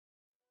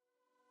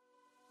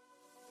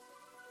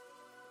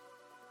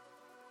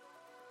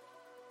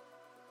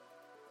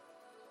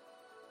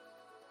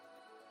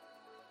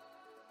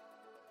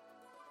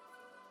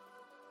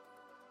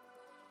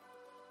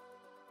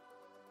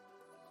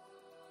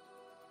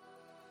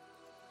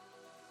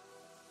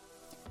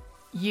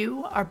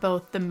You are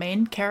both the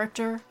main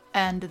character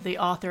and the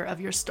author of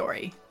your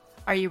story.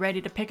 Are you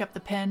ready to pick up the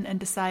pen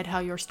and decide how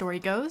your story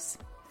goes?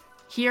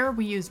 Here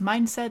we use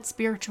mindset,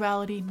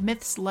 spirituality,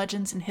 myths,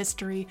 legends, and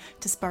history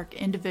to spark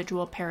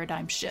individual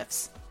paradigm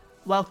shifts.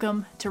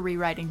 Welcome to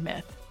Rewriting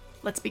Myth.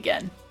 Let's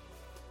begin.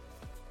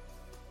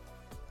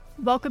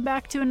 Welcome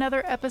back to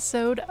another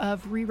episode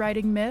of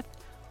Rewriting Myth.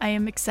 I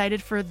am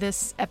excited for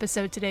this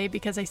episode today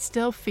because I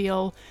still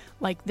feel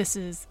like this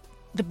is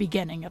the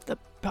beginning of the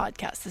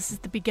podcast. This is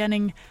the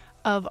beginning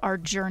of our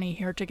journey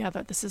here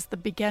together. This is the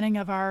beginning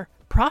of our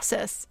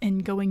process in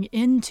going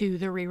into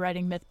the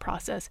Rewriting Myth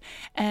process.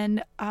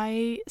 And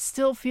I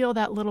still feel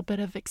that little bit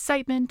of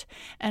excitement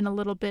and a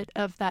little bit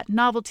of that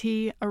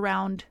novelty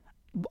around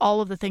all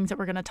of the things that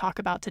we're going to talk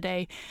about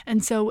today.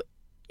 And so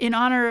in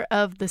honor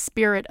of the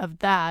spirit of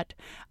that,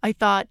 I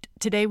thought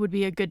today would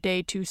be a good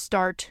day to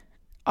start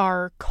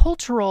our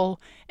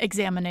cultural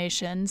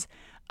examinations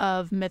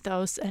of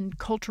mythos and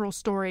cultural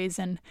stories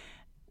and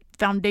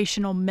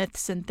foundational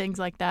myths and things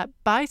like that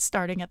by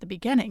starting at the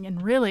beginning.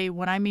 And really,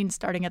 when I mean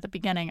starting at the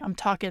beginning, I'm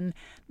talking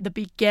the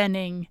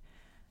beginning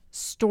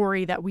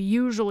story that we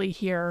usually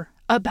hear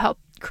about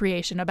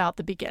creation, about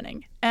the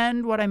beginning.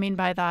 And what I mean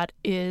by that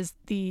is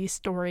the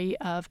story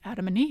of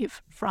Adam and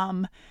Eve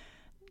from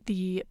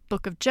the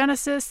book of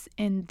Genesis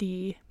in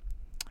the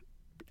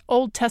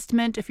Old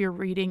Testament, if you're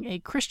reading a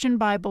Christian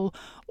Bible,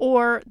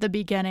 or the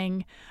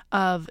beginning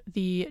of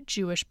the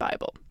Jewish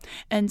Bible.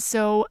 And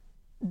so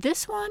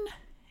this one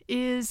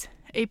is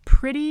a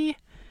pretty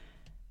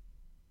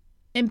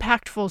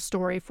impactful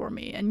story for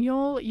me. And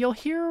you'll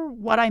hear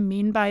what I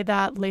mean by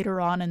that later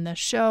on in the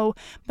show.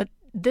 But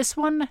this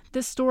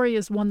story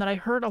is one that I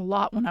heard a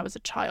lot when I was a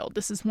child.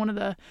 This is one of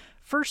the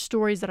first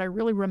stories that I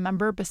really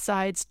remember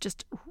besides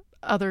just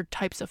other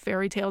types of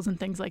fairy tales and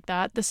things like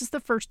that. This is the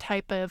first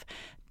type of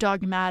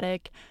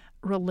dogmatic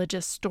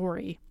religious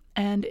story.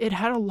 And it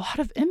had a lot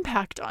of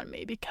impact on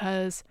me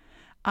because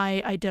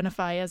I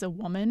identify as a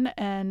woman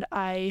and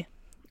I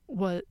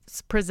was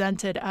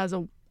presented as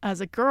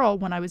a girl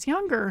when I was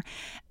younger.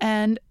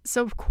 And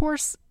so, of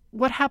course,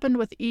 what happened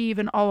with Eve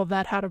and all of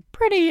that had a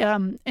pretty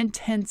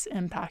intense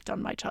impact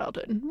on my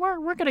childhood. And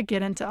we're going to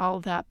get into all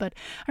of that. But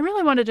I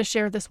really wanted to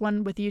share this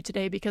one with you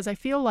today because I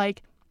feel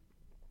like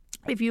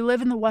if you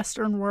live in the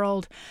Western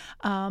world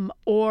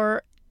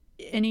or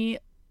any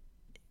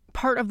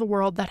part of the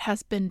world that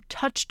has been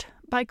touched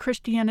by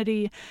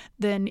Christianity,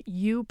 then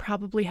you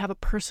probably have a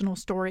personal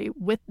story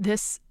with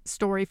this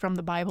story from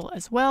the Bible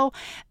as well.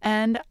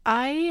 And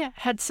I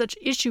had such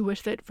issue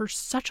with it for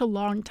such a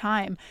long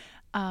time.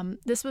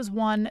 This was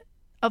one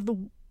of the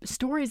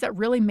stories that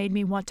really made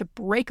me want to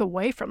break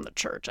away from the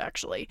church,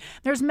 actually.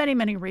 There's many,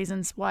 many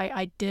reasons why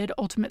I did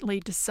ultimately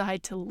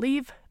decide to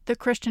leave the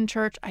Christian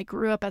church. I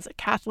grew up as a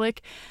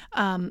Catholic,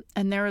 and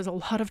there is a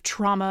lot of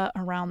trauma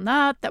around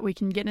that we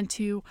can get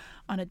into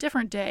on a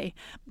different day.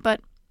 But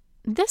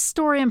this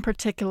story in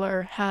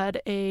particular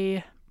had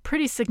a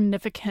pretty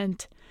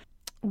significant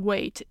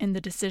weight in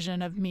the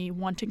decision of me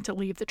wanting to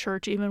leave the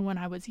church even when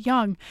I was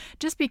young,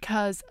 just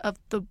because of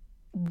the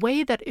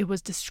way that it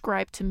was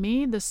described to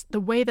me, the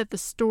way that the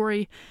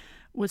story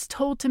was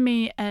told to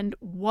me, and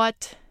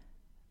what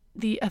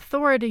the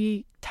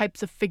authority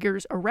types of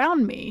figures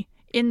around me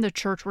in the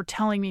church were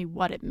telling me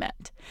what it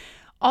meant.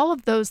 All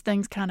of those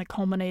things kind of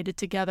culminated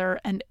together,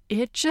 and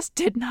it just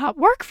did not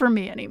work for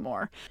me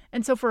anymore.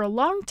 And so for a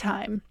long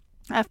time,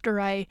 after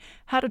I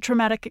had a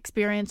traumatic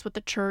experience with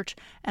the church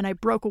and I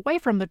broke away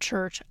from the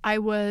church, I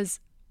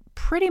was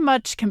pretty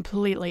much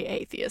completely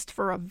atheist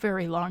for a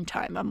very long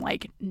time. I'm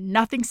like,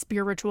 nothing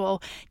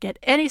spiritual, get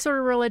any sort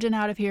of religion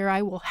out of here.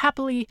 I will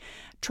happily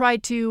try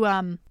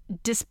to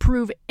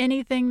disprove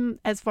anything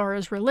as far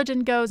as religion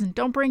goes, and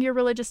don't bring your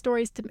religious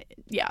stories to me.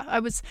 Yeah, I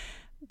was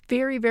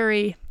very,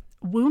 very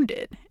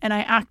wounded, and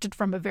I acted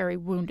from a very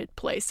wounded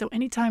place. So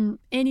anytime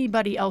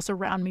anybody else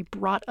around me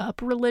brought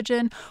up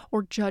religion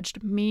or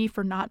judged me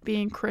for not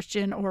being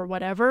Christian or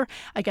whatever,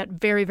 I got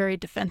very, very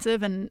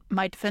defensive, and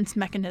my defense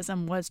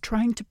mechanism was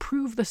trying to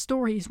prove the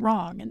stories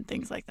wrong and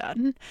things like that.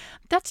 And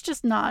that's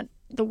just not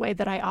the way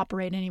that I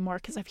operate anymore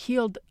because I've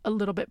healed a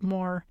little bit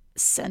more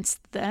since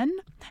then.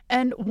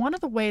 And one of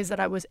the ways that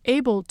I was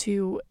able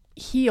to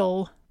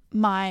heal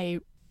my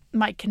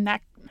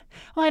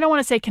I don't want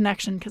to say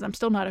connection because I'm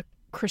still not a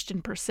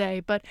Christian per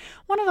se, but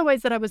one of the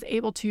ways that I was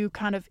able to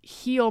kind of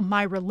heal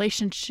my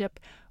relationship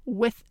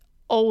with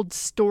old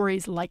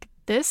stories like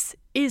this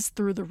is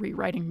through the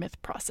Rewriting Myth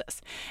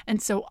process.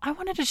 And so I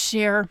wanted to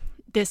share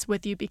this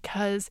with you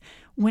because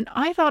when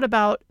I thought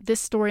about this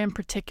story in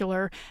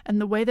particular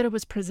and the way that it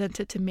was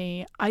presented to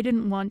me, I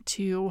didn't want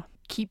to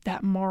keep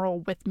that moral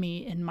with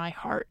me in my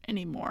heart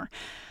anymore.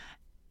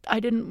 I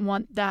didn't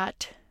want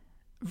that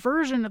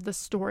version of the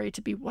story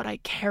to be what I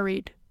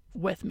carried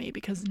with me,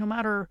 because no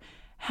matter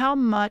how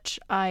much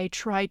I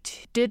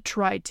did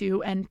try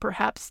to, and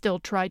perhaps still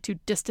try to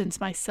distance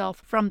myself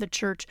from the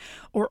church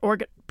or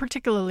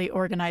particularly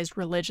organized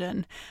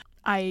religion,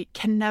 I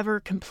can never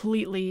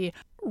completely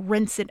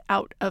rinse it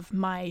out of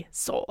my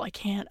soul. I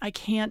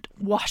can't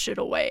wash it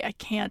away. I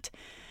can't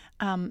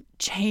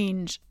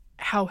change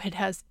how it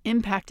has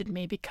impacted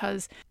me,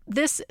 because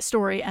this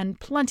story and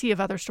plenty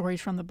of other stories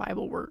from the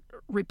Bible were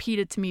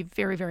repeated to me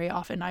very, very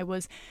often. I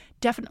was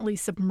definitely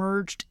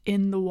submerged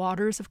in the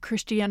waters of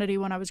Christianity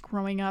when I was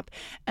growing up.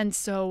 And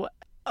so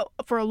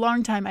for a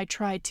long time, I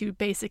tried to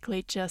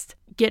basically just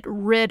get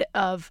rid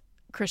of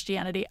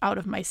Christianity out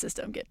of my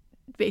system,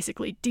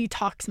 basically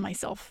detox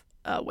myself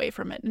away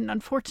from it. And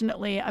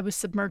unfortunately, I was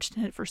submerged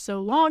in it for so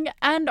long,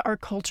 and our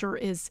culture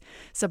is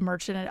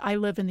submerged in it. I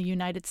live in the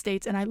United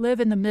States, and I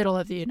live in the middle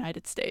of the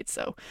United States,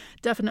 so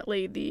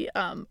definitely the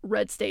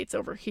red states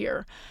over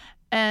here.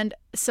 And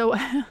so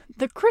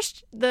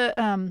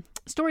the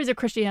stories of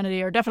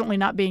Christianity are definitely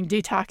not being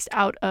detoxed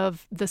out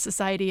of the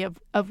society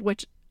of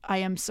which I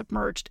am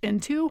submerged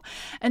into.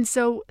 And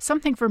so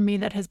something for me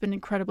that has been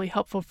incredibly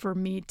helpful for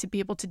me to be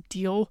able to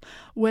deal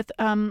with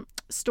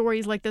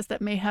stories like this that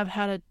may have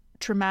had a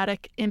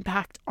traumatic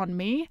impact on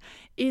me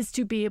is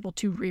to be able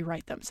to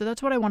rewrite them. So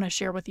that's what I want to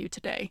share with you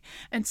today.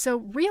 And so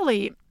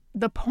really,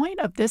 the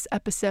point of this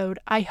episode,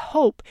 I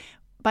hope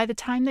by the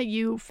time that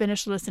you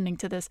finish listening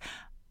to this,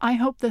 I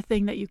hope the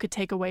thing that you could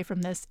take away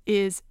from this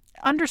is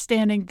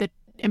understanding the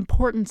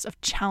importance of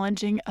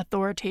challenging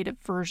authoritative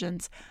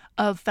versions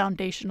of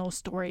foundational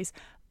stories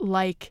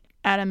like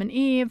Adam and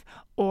Eve,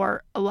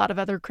 or a lot of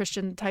other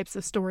Christian types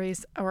of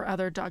stories, or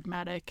other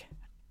dogmatic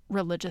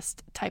religious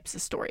types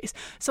of stories.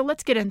 So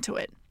let's get into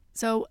it.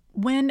 So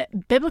when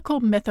biblical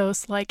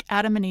mythos like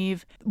Adam and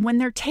Eve, when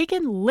they're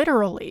taken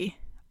literally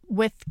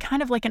with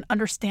kind of like an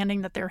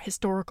understanding that they're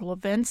historical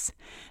events,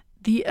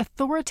 the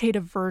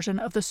authoritative version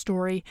of the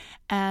story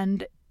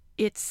and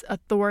its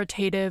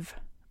authoritative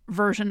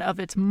version of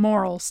its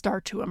morals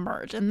start to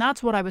emerge. And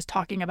that's what I was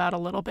talking about a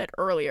little bit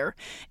earlier,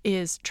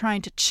 is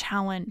trying to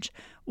challenge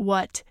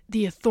what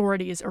the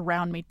authorities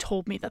around me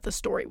told me that the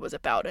story was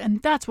about. And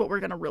that's what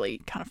we're going to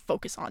really kind of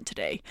focus on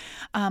today.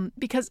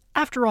 Because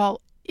after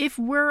all, if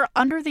we're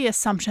under the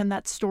assumption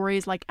that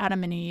stories like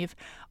Adam and Eve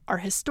are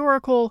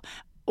historical,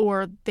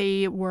 or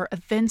they were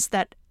events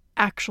that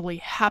actually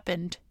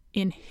happened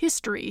in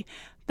history,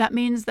 that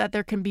means that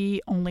there can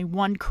be only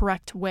one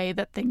correct way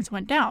that things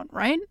went down,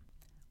 right?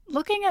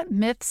 Looking at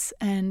myths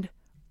and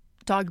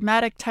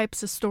dogmatic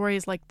types of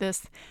stories like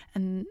this,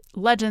 and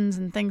legends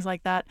and things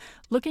like that,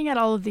 looking at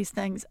all of these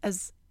things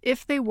as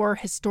if they were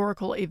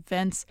historical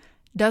events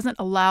doesn't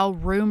allow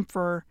room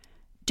for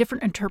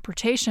different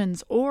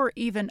interpretations or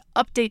even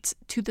updates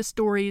to the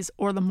stories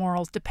or the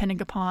morals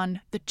depending upon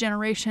the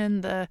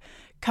generation, the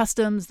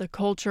customs, the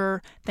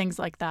culture, things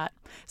like that.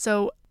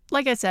 So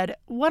like I said,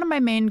 one of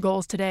my main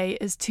goals today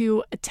is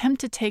to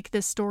attempt to take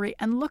this story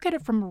and look at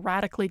it from a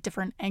radically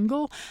different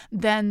angle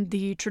than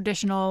the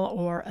traditional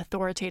or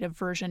authoritative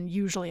version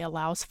usually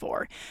allows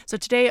for. So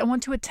today I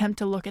want to attempt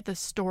to look at this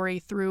story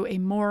through a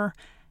more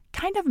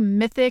kind of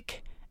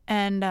mythic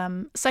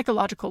and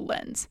psychological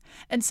lens.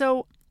 And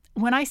so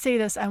when I say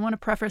this, I want to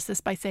preface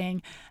this by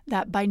saying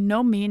that by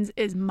no means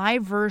is my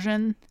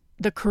version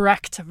the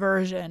correct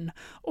version,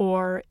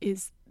 or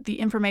is the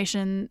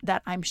information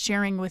that I'm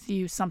sharing with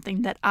you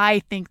something that I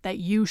think that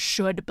you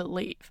should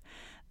believe.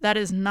 That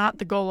is not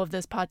the goal of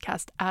this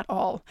podcast at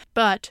all.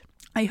 But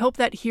I hope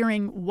that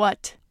hearing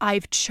what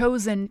I've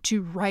chosen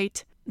to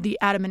write the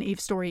Adam and Eve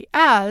story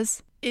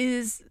as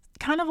is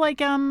kind of like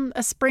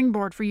a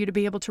springboard for you to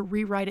be able to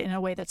rewrite it in a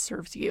way that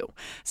serves you.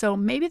 So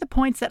maybe the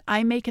points that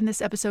I make in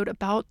this episode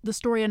about the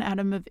story in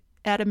Adam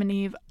and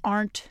Eve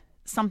aren't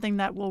something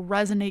that will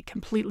resonate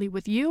completely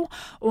with you,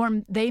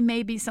 or they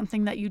may be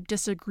something that you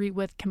disagree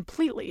with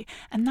completely,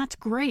 and that's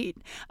great.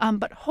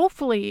 But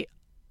hopefully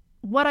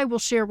what I will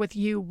share with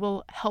you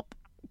will help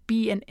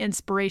be an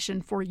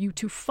inspiration for you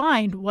to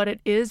find what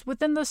it is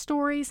within the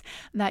stories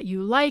that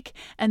you like,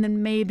 and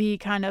then maybe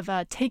kind of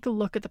take a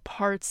look at the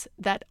parts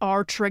that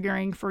are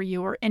triggering for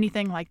you or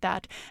anything like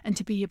that, and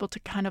to be able to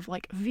kind of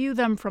like view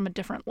them from a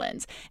different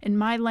lens. In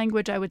my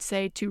language, I would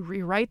say to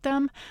rewrite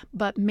them,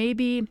 but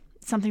maybe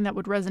something that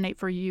would resonate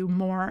for you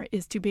more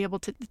is to be able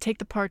to take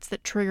the parts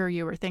that trigger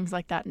you or things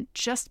like that and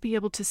just be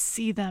able to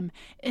see them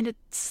in a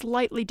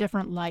slightly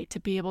different light, to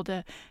be able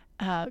to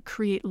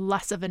create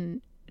less of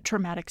an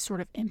traumatic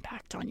sort of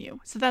impact on you.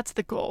 So that's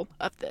the goal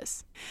of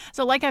this.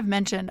 So like I've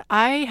mentioned,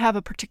 I have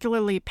a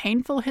particularly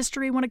painful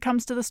history when it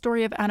comes to the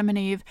story of Adam and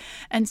Eve.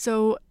 And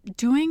so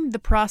doing the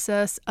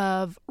process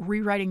of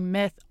rewriting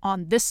myth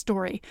on this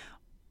story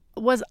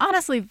was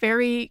honestly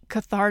very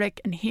cathartic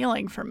and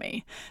healing for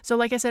me. So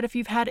like I said, if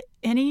you've had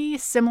any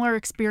similar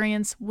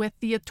experience with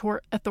the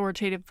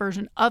authoritative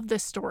version of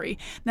this story,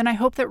 then I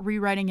hope that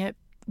rewriting it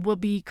will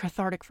be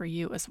cathartic for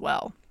you as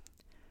well.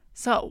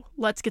 So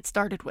let's get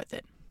started with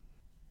it.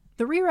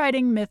 The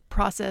rewriting myth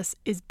process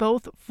is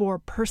both for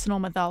personal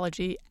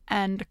mythology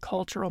and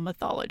cultural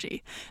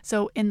mythology.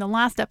 So in the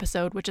last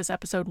episode, which is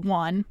episode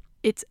 1,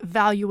 it's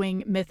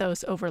valuing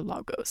mythos over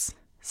logos.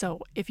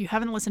 So if you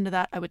haven't listened to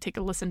that, I would take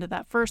a listen to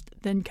that first,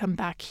 then come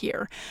back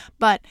here.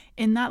 But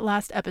in that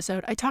last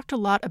episode, I talked a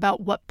lot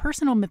about what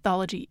personal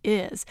mythology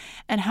is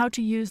and how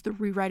to use the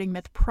rewriting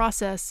myth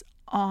process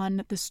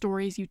on the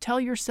stories you tell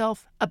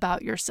yourself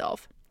about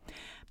yourself.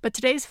 But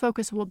today's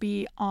focus will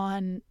be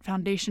on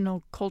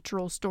foundational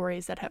cultural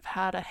stories that have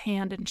had a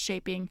hand in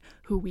shaping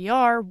who we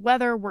are,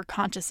 whether we're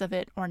conscious of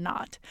it or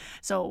not.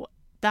 So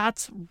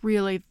that's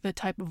really the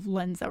type of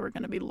lens that we're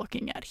going to be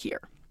looking at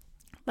here.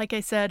 Like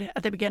I said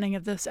at the beginning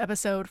of this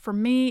episode, for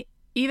me,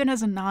 even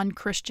as a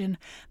non-Christian,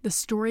 the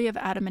story of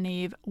Adam and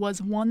Eve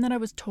was one that I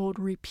was told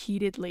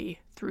repeatedly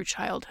through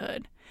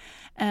childhood.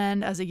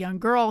 And as a young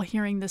girl,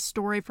 hearing this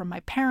story from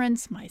my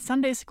parents, my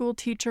Sunday school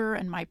teacher,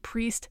 and my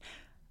priest,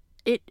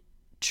 it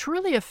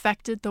truly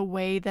affected the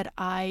way that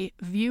I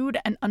viewed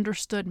and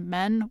understood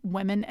men,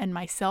 women, and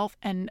myself,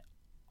 and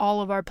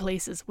all of our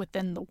places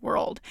within the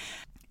world.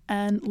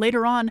 And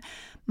later on,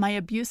 my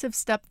abusive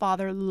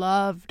stepfather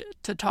loved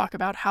to talk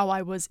about how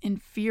I was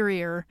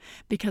inferior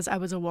because I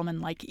was a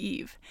woman like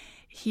Eve.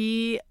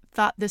 He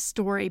thought this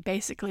story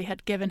basically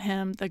had given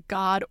him the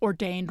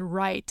God-ordained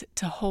right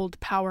to hold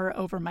power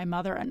over my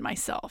mother and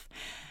myself.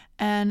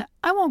 And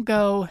I won't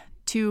go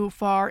too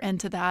far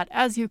into that.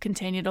 As you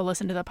continue to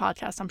listen to the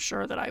podcast, I'm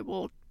sure that I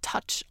will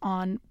touch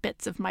on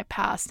bits of my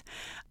past.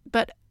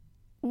 But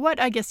what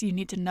I guess you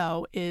need to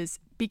know is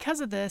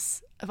because of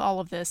all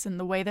of this, and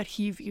the way that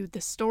he viewed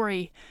this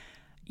story,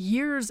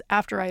 years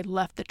after I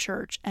left the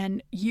church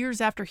and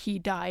years after he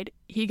died,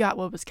 he got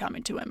what was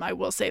coming to him. I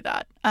will say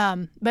that.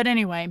 But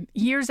anyway,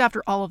 years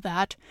after all of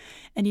that,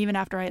 and even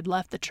after I had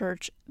left the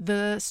church,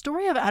 the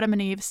story of Adam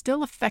and Eve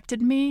still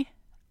affected me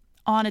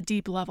on a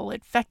deep level.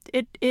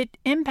 It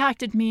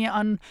impacted me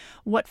on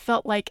what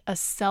felt like a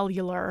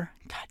cellular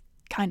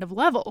kind of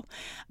level,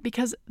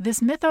 because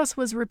this mythos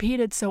was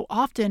repeated so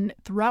often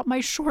throughout my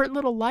short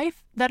little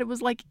life that it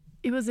was like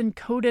it was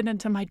encoded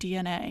into my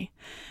DNA.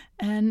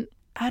 And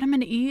Adam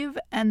and Eve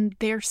and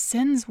their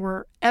sins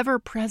were ever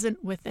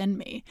present within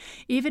me,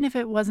 even if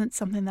it wasn't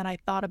something that I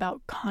thought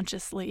about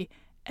consciously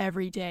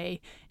every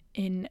day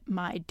in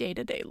my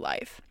day-to-day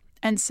life.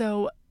 And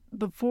so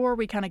before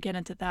we kind of get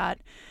into that,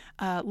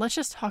 let's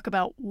just talk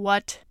about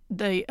what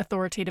the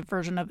authoritative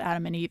version of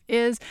Adam and Eve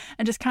is,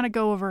 and just kind of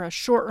go over a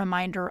short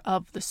reminder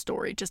of the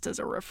story, just as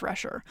a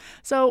refresher.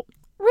 So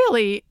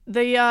really,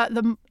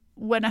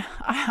 when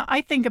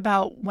I think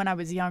about when I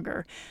was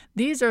younger,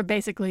 these are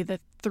basically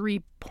the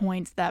 3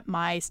 points that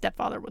my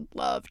stepfather would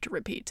love to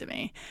repeat to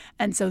me.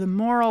 And so the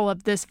moral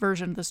of this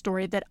version of the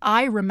story that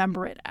I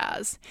remember it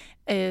as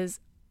is,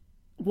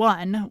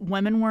 1,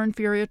 women were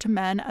inferior to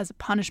men as a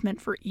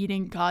punishment for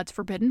eating God's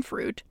forbidden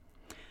fruit.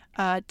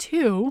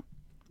 2,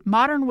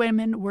 modern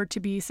women were to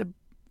be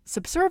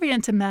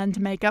subservient to men to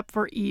make up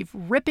for Eve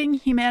ripping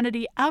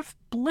humanity out of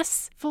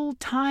blissful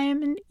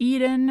time in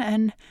Eden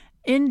and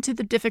into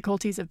the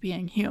difficulties of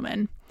being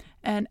human.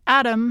 And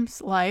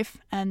Adam's life,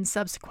 and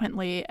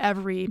subsequently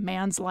every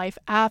man's life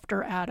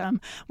after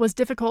Adam, was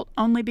difficult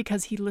only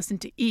because he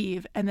listened to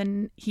Eve and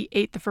then he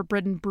ate the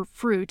forbidden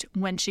fruit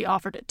when she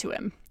offered it to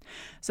him.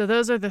 So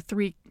those are the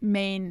 3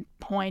 main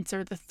points,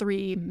 or the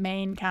 3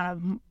 main kind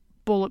of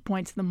bullet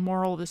points, the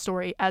moral of the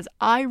story as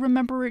I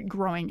remember it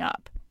growing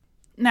up.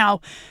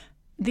 Now,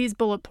 these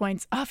bullet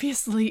points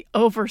obviously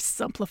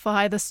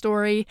oversimplify the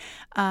story,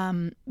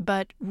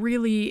 but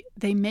really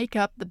they make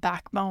up the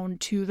backbone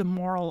to the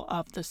moral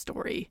of the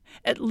story,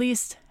 at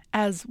least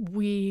as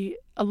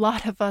a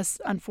lot of us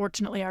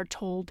unfortunately are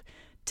told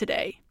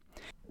today.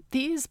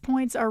 These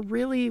points are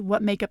really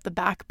what make up the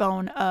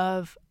backbone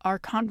of our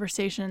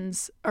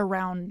conversations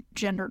around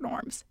gender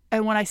norms.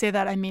 And when I say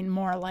that, I mean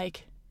more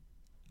like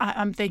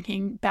I'm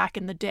thinking back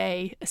in the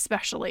day,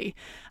 especially.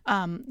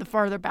 The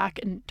farther back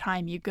in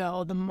time you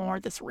go, the more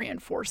this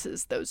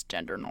reinforces those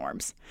gender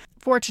norms.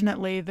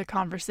 Fortunately, the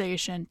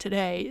conversation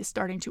today is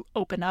starting to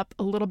open up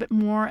a little bit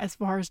more as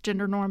far as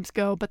gender norms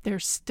go, but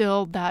there's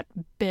still that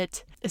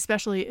bit,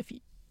 especially if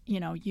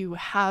you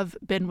have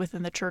been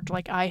within the church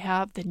like I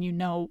have, then you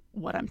know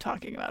what I'm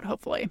talking about,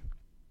 hopefully.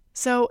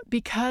 So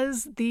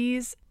because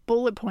these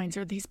bullet points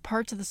or these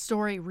parts of the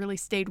story really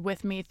stayed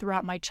with me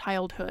throughout my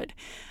childhood,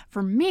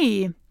 for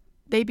me,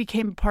 they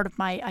became a part of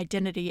my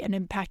identity and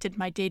impacted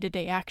my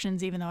day-to-day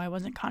actions, even though I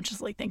wasn't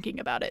consciously thinking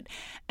about it.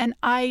 And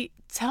I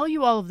tell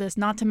you all of this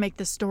not to make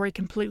this story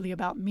completely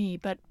about me,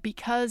 but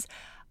because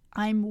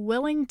I'm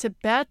willing to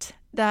bet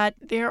that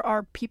there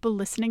are people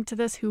listening to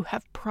this who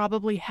have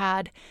probably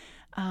had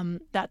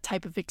that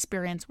type of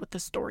experience with the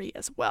story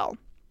as well.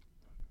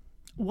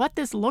 What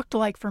this looked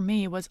like for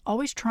me was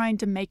always trying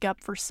to make up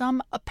for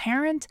some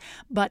apparent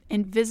but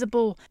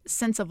invisible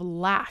sense of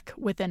lack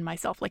within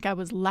myself. Like I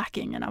was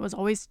lacking, and I was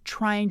always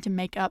trying to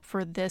make up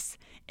for this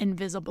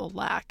invisible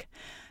lack.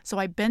 So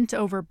I bent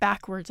over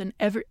backwards in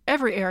every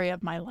area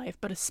of my life,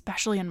 but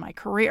especially in my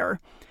career.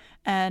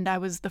 And I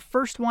was the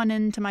first one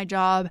into my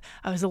job,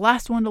 I was the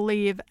last one to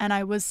leave, and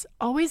I was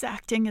always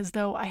acting as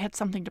though I had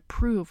something to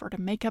prove or to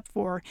make up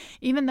for,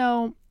 even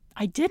though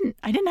I didn't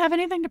have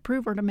anything to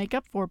prove or to make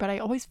up for, but I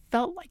always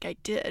felt like I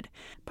did.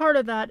 Part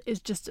of that is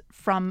just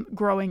from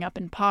growing up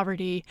in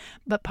poverty,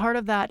 but part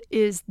of that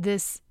is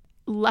this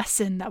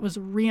lesson that was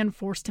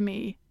reinforced to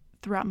me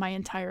throughout my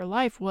entire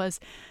life was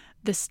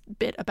this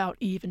bit about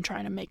Eve and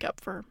trying to make up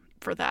for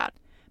that.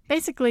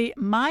 Basically,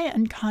 my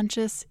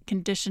unconscious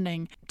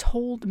conditioning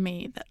told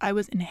me that I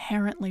was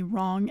inherently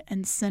wrong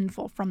and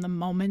sinful from the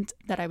moment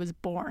that I was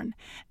born.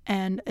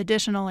 And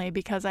additionally,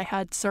 because I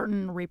had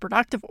certain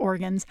reproductive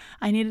organs,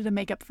 I needed to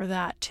make up for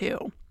that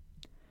too.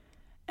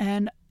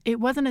 And it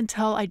wasn't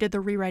until I did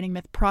the rewriting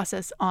myth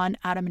process on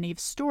Adam and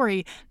Eve's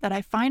story that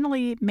I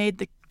finally made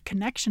the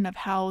connection of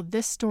how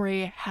this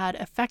story had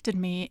affected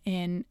me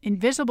in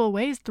invisible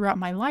ways throughout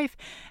my life,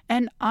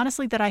 and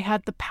honestly that I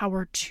had the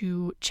power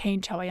to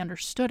change how I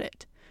understood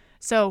it.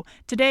 So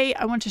today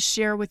I want to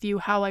share with you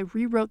how I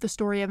rewrote the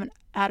story of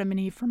Adam and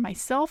Eve for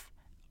myself,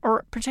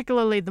 or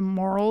particularly the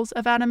morals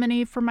of Adam and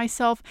Eve for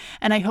myself,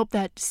 and I hope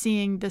that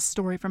seeing this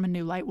story from a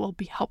new light will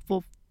be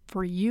helpful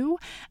for you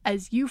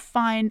as you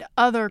find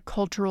other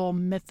cultural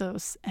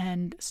mythos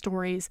and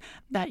stories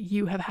that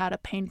you have had a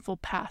painful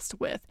past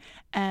with.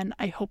 And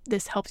I hope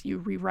this helps you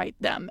rewrite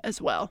them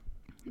as well.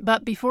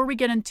 But before we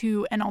get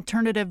into an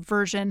alternative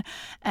version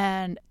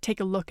and take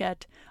a look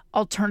at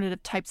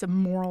alternative types of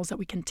morals that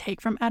we can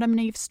take from Adam and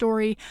Eve's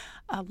story,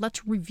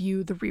 let's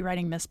review the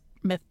rewriting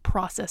myth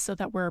process so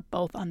that we're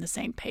both on the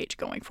same page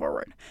going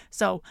forward.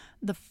 So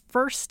the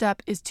first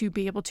step is to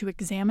be able to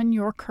examine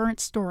your current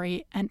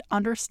story and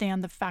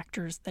understand the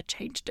factors that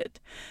changed it.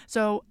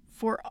 So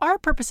for our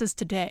purposes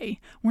today,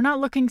 we're not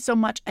looking so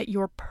much at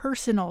your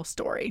personal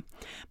story,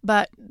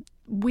 but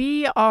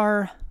we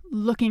are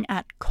looking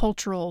at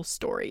cultural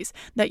stories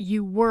that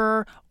you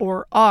were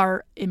or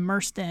are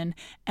immersed in,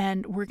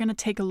 and we're going to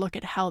take a look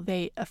at how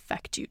they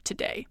affect you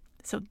today.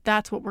 So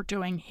that's what we're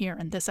doing here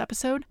in this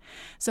episode.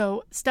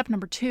 So step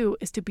number 2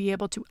 is to be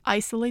able to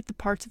isolate the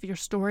parts of your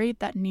story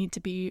that need to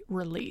be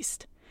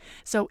released.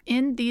 So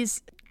in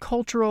these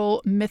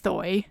cultural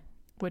mythoi,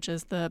 which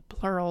is the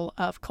plural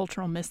of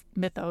cultural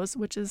mythos,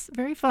 which is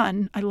very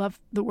fun. I love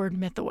the word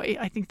mythoi.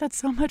 I think that's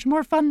so much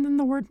more fun than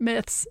the word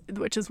myths,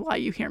 which is why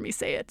you hear me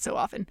say it so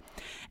often.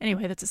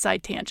 Anyway, that's a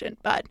side tangent.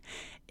 But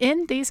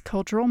in these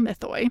cultural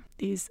mythoi,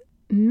 these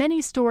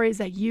many stories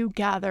that you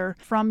gather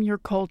from your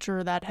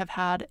culture that have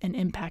had an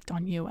impact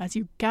on you, as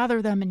you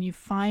gather them and you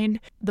find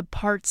the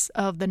parts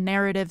of the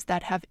narratives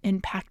that have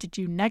impacted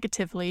you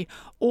negatively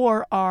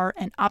or are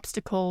an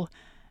obstacle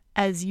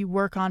as you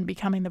work on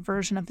becoming the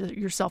version of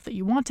yourself that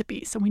you want to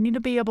be. So we need to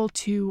be able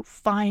to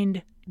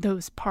find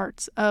those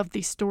parts of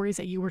these stories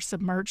that you were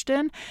submerged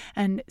in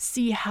and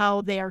see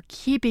how they are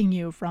keeping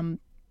you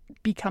from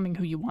becoming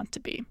who you want to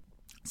be.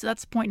 So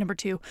that's point number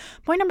 2.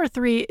 Point number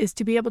 3 is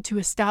to be able to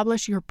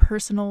establish your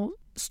personal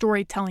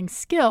storytelling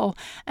skill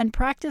and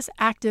practice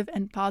active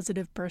and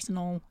positive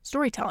personal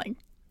storytelling.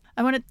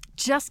 I want to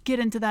just get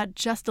into that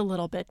just a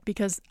little bit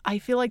because I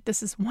feel like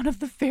this is one of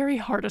the very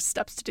hardest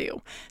steps to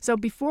do. So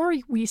before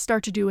we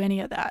start to do any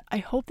of that, I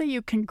hope that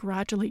you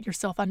congratulate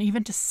yourself on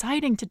even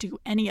deciding to do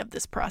any of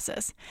this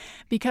process,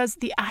 because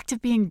the act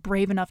of being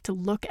brave enough to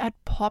look at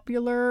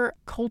popular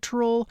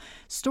cultural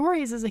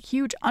stories is a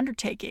huge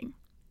undertaking.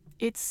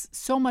 It's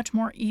so much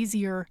more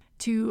easier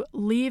to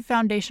leave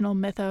foundational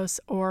mythos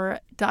or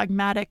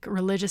dogmatic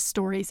religious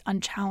stories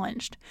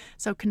unchallenged.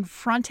 So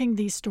confronting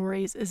these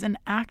stories is an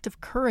act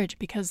of courage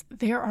because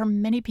there are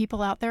many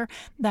people out there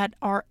that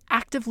are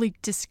actively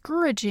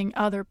discouraging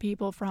other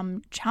people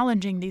from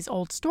challenging these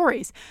old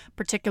stories,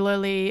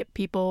 particularly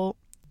people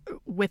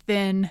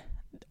within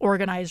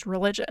organized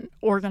religion,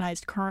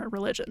 organized current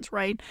religions,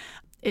 right?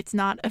 It's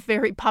not a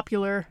very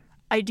popular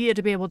idea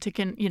to be able to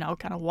kind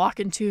of walk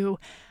into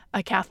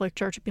a Catholic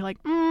church and be like,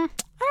 I don't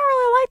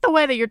really like the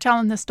way that you're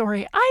telling this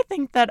story. I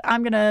think that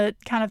I'm going to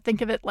kind of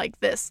think of it like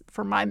this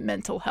for my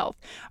mental health.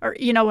 Or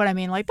you know what I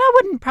mean? Like that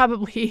wouldn't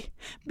probably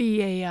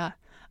be a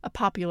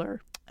popular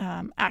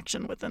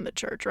action within the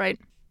church, right?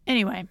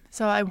 Anyway,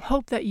 so I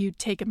hope that you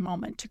take a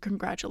moment to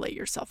congratulate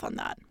yourself on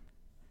that.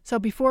 So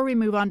before we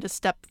move on to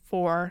step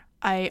 4,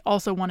 I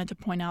also wanted to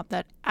point out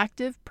that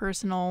active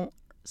personal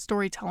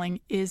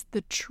storytelling is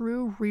the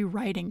true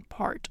rewriting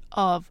part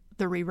of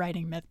the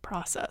rewriting myth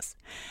process.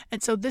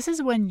 And so this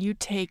is when you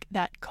take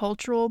that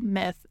cultural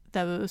myth,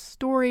 those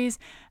stories,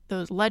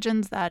 those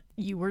legends that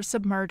you were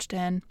submerged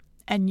in,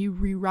 and you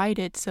rewrite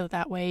it so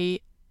that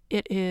way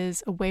it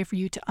is a way for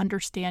you to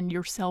understand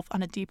yourself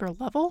on a deeper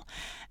level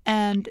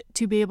and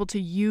to be able to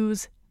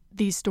use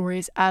these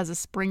stories as a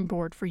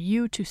springboard for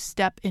you to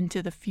step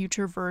into the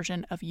future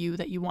version of you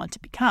that you want to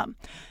become,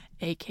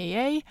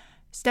 aka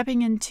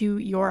stepping into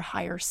your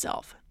higher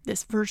self,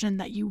 this version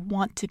that you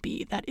want to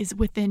be, that is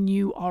within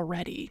you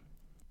already.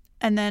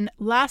 And then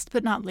last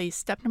but not least,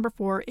 step number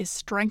 4 is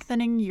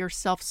strengthening your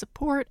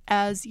self-support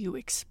as you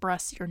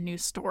express your new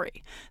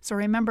story. So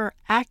remember,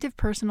 active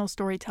personal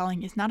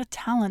storytelling is not a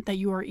talent that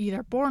you are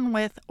either born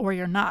with or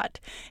you're not.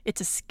 It's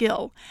a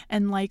skill.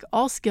 And like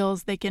all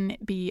skills, they can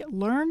be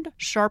learned,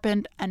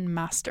 sharpened, and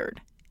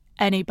mastered.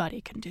 Anybody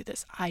can do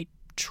this. I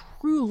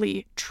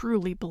truly,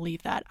 truly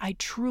believe that. I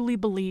truly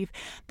believe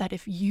that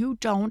if you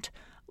don't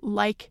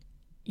like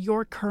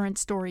your current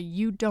story,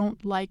 you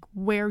don't like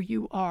where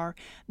you are,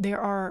 there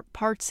are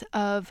parts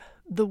of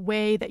the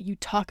way that you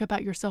talk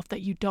about yourself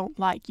that you don't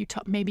like.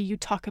 Maybe you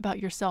talk about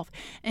yourself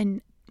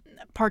in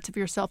parts of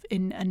yourself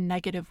in a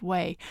negative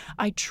way.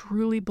 I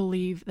truly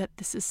believe that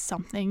this is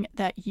something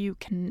that you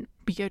can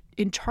be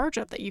in charge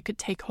of, that you could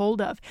take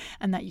hold of,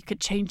 and that you could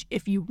change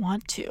if you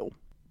want to,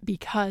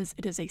 because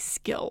it is a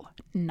skill,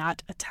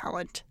 not a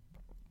talent.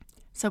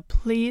 So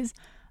please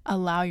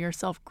allow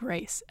yourself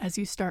grace as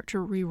you start to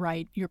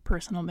rewrite your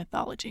personal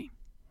mythology.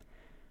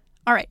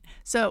 All right,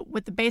 so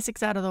with the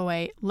basics out of the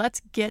way,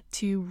 let's get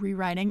to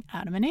rewriting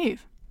Adam and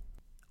Eve.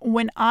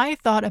 When I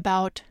thought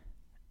about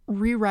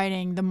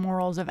rewriting the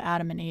morals of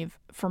Adam and Eve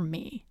for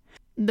me,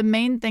 the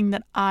main thing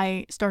that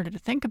I started to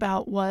think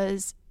about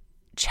was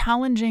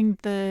challenging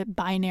the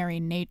binary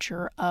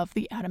nature of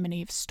the Adam and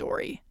Eve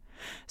story.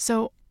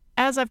 So,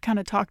 as I've kind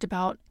of talked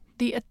about,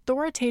 the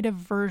authoritative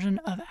version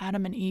of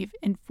Adam and Eve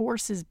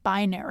enforces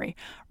binary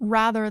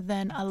rather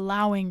than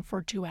allowing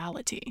for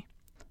duality.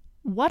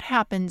 What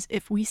happens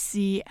if we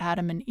see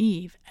Adam and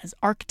Eve as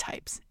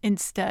archetypes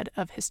instead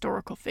of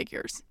historical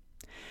figures?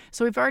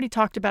 So we've already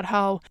talked about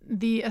how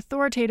the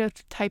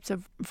authoritative types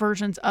of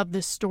versions of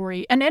this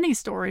story, and any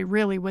story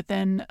really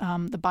within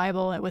the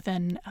Bible and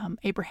within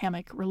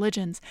Abrahamic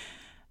religions,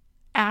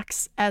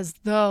 acts as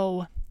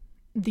though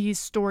these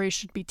stories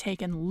should be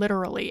taken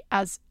literally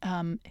as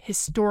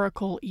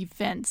historical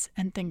events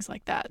and things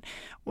like that.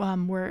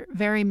 We're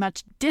very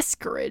much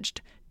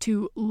discouraged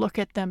to look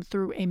at them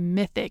through a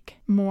mythic,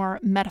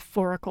 more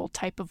metaphorical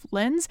type of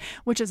lens,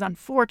 which is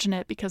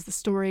unfortunate because the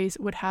stories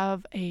would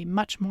have a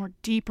much more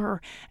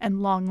deeper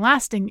and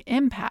long-lasting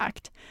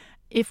impact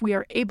if we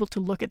are able to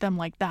look at them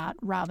like that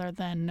rather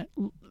than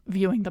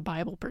viewing the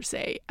Bible per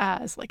se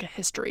as like a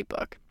history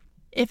book.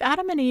 If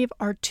Adam and Eve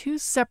are two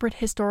separate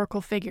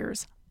historical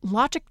figures,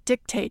 logic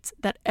dictates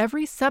that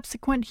every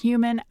subsequent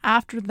human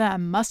after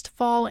them must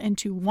fall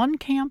into one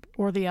camp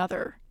or the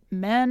other,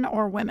 men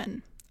or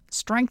women,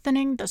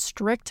 strengthening the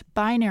strict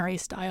binary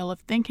style of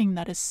thinking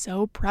that is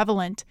so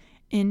prevalent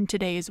in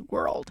today's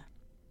world.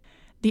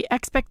 The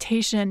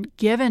expectation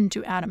given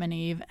to Adam and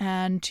Eve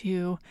and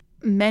to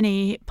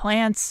many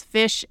plants,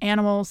 fish,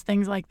 animals,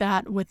 things like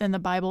that within the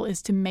Bible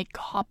is to make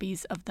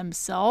copies of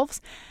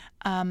themselves.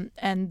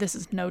 And this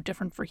is no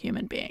different for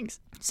human beings.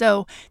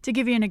 So to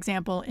give you an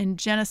example, in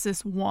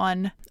Genesis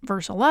 1,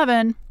 verse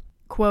 11,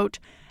 quote,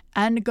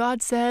 "And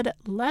God said,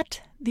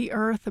 let the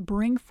earth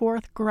bring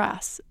forth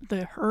grass,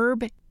 the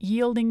herb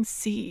yielding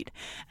seed,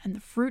 and the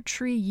fruit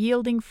tree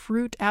yielding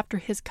fruit after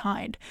his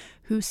kind,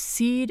 whose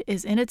seed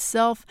is in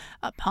itself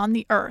upon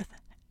the earth.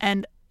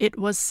 And it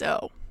was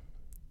so."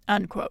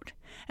 Unquote.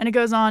 And it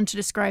goes on to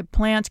describe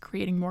plants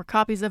creating more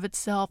copies of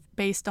itself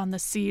based on the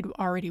seed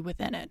already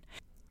within it.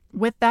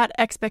 With that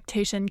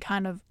expectation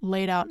kind of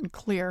laid out and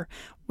clear,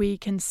 we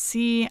can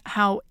see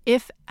how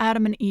if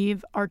Adam and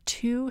Eve are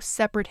two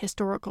separate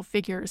historical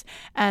figures,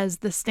 as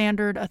the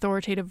standard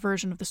authoritative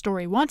version of the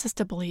story wants us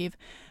to believe,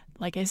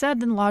 like I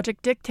said, then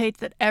logic dictates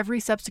that every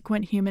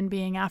subsequent human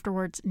being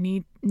afterwards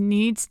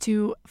needs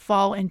to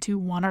fall into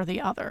one or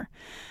the other.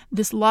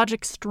 This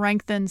logic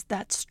strengthens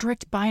that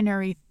strict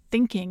binary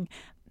thinking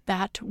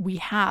that we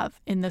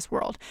have in this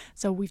world.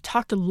 So we've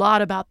talked a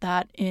lot about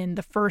that in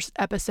the first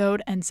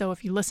episode, and so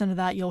if you listen to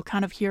that, you'll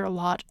kind of hear a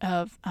lot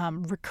of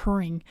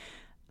recurring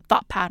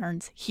thought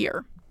patterns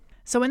here.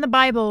 So in the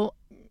Bible,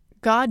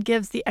 God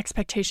gives the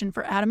expectation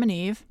for Adam and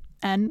Eve,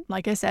 and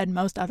like I said,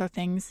 most other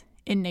things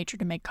in nature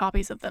to make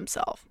copies of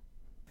themselves.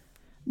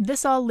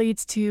 This all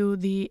leads to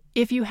the,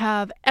 if you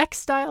have X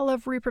style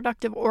of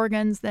reproductive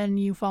organs, then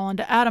you fall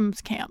into Adam's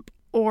camp.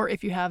 Or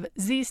if you have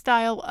Z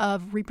style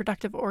of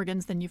reproductive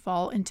organs, then you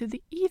fall into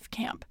the Eve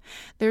camp.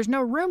 There's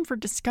no room for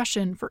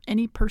discussion for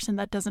any person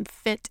that doesn't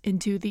fit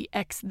into the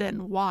X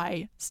then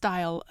Y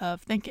style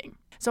of thinking.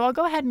 So I'll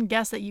go ahead and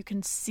guess that you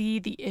can see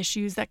the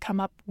issues that come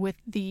up with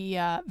the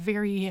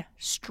very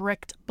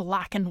strict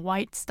black and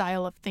white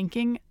style of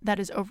thinking that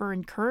is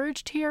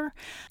over-encouraged here.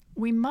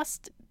 We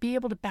must be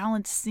able to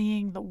balance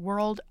seeing the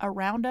world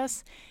around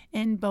us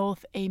in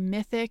both a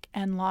mythic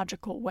and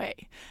logical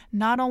way.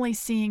 Not only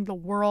seeing the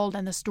world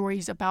and the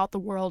stories about the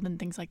world and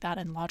things like that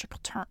in logical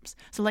terms.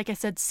 So like I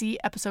said, see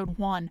episode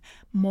 1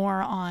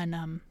 more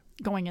on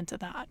going into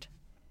that.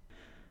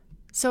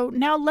 So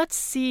now let's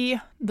see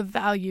the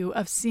value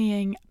of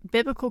seeing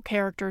biblical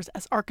characters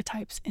as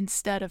archetypes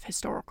instead of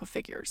historical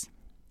figures.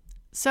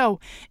 So,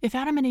 if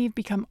Adam and Eve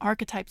become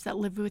archetypes that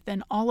live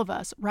within all of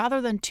us,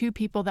 rather than two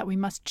people that we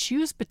must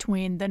choose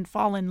between then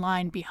fall in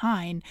line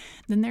behind,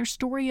 then their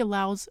story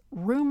allows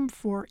room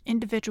for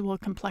individual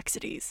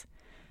complexities.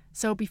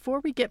 So before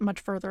we get much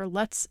further,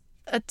 let's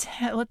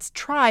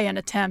try and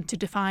attempt to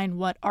define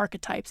what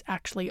archetypes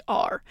actually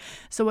are.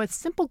 So a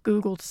simple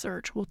Google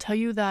search will tell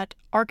you that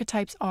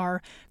archetypes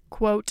are,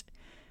 quote,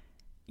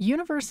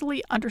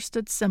 universally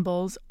understood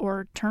symbols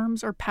or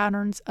terms or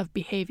patterns of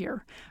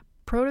behavior,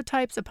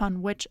 prototypes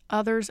upon which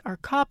others are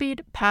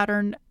copied,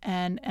 patterned,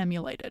 and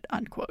emulated,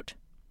 unquote.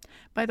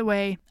 By the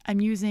way,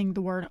 I'm using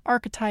the word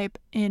archetype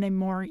in a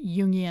more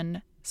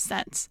Jungian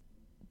sense.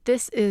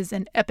 This is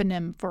an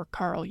eponym for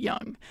Carl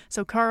Jung.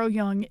 So Carl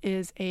Jung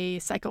is a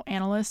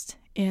psychoanalyst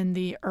in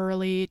the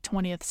early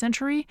 20th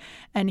century,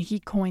 and he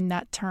coined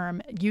that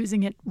term,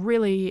 using it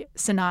really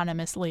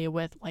synonymously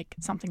with like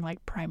something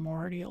like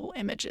primordial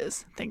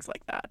images, things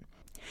like that.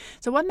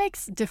 So what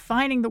makes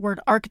defining the word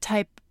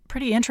archetype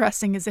pretty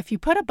interesting is if you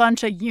put a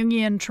bunch of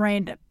Jungian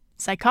trained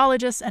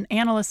psychologists and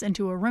analysts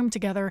into a room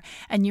together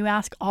and you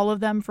ask all of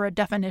them for a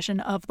definition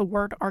of the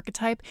word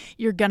archetype,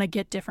 you're going to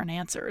get different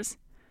answers,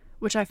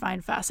 which I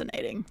find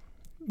fascinating.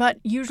 But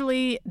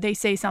usually they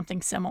say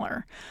something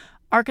similar.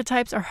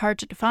 Archetypes are hard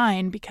to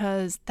define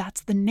because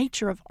that's the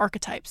nature of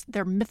archetypes.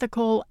 They're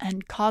mythical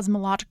and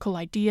cosmological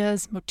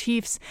ideas,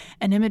 motifs,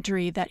 and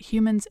imagery that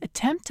humans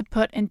attempt to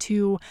put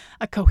into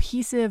a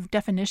cohesive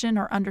definition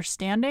or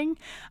understanding.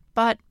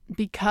 But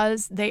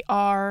because they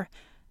are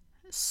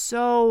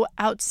so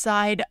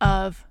outside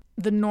of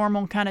the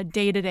normal kind of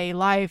day-to-day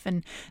life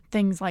and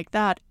things like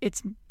that,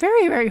 it's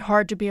very, very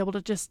hard to be able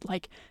to just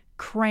like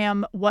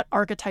cram what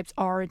archetypes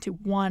are into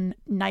one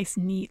nice,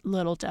 neat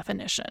little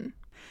definition.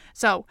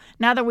 So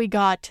now that we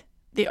got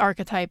the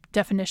archetype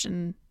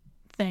definition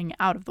thing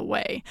out of the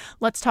way,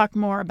 let's talk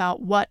more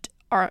about what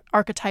our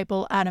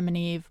archetypal Adam and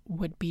Eve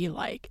would be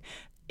like.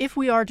 If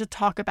we are to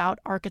talk about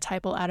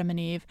archetypal Adam and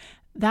Eve,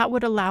 that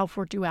would allow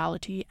for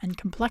duality and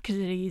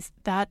complexities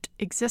that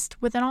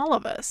exist within all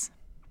of us.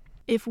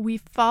 If we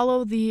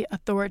follow the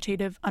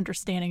authoritative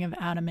understanding of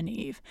Adam and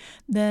Eve,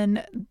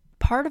 then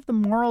part of the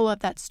moral of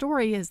that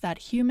story is that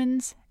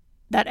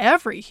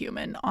every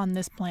human on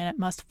this planet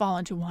must fall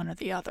into one or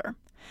the other.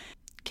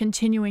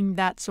 Continuing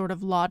that sort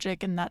of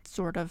logic and that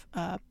sort of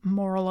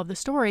moral of the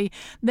story,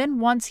 then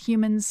once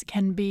humans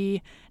can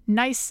be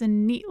nice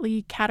and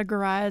neatly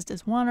categorized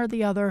as one or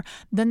the other,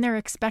 then they're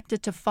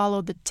expected to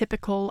follow the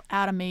typical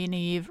Adam and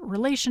Eve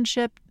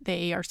relationship.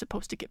 They are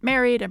supposed to get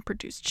married and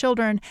produce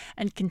children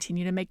and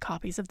continue to make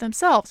copies of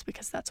themselves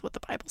because that's what the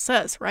Bible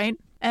says, right?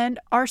 And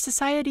our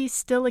society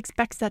still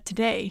expects that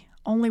today,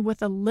 only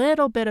with a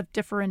little bit of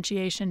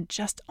differentiation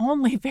just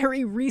only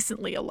very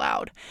recently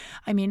allowed.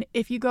 I mean,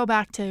 if you go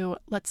back to,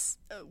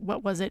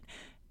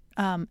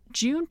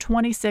 June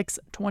 26,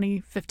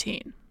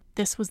 2015.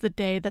 This was the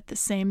day that the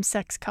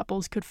same-sex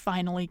couples could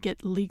finally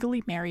get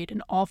legally married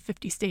in all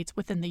 50 states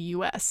within the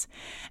U.S.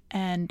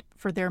 and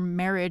for their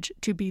marriage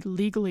to be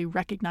legally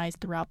recognized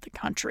throughout the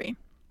country.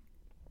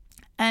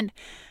 And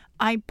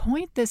I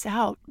point this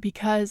out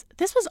because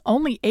this was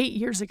only 8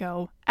 years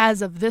ago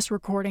as of this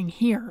recording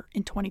here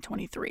in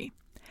 2023.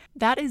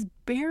 That is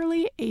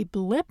barely a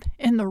blip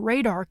in the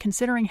radar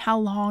considering how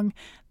long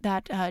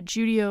that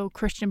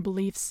Judeo-Christian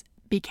beliefs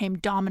became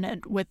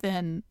dominant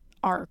within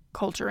our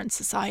culture and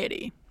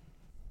society.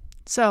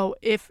 So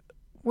if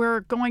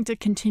we're going to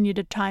continue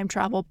to time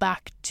travel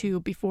back to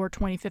before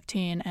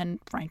 2015, and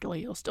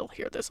frankly, you'll still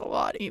hear this a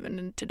lot even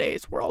in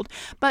today's world,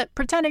 but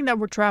pretending that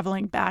we're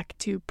traveling back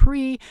to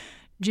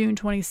pre-June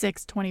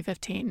 26,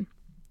 2015,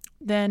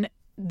 then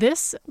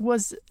this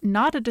was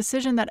not a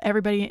decision that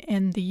everybody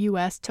in the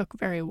U.S. took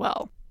very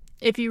well.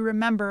 If you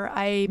remember,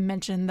 I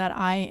mentioned that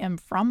I am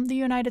from the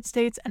United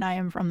States and I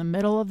am from the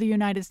middle of the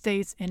United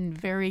States in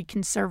very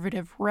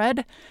conservative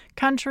red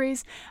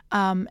countries.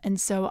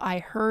 And so I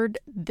heard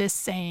this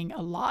saying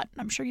a lot.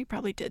 I'm sure you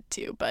probably did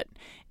too. But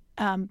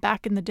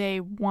back in the day,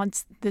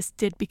 once this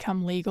did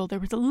become legal, there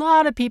was a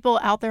lot of people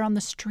out there on the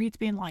streets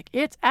being like,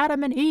 it's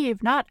Adam and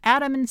Eve, not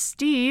Adam and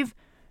Steve.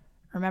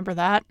 Remember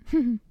that?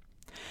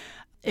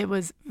 It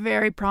was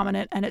very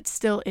prominent, and it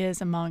still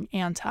is among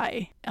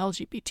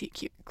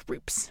anti-LGBTQ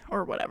groups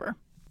or whatever.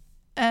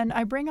 And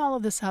I bring all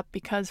of this up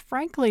because,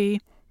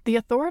 frankly, the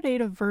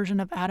authoritative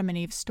version of Adam and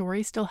Eve's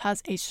story still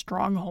has a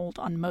stronghold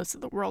on most of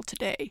the world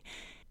today.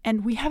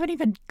 And we haven't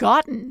even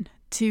gotten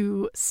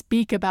to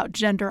speak about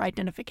gender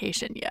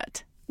identification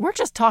yet. We're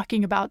just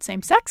talking about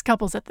same-sex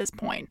couples at this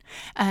point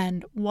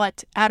and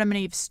what Adam and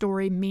Eve's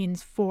story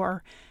means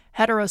for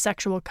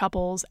heterosexual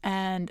couples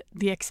and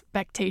the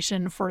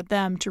expectation for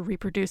them to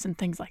reproduce and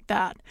things like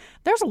that.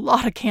 There's a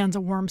lot of cans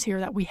of worms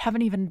here that we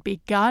haven't even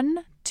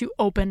begun to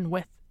open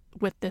with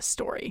this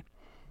story.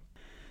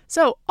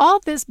 So all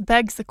this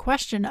begs the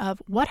question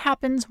of what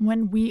happens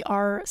when we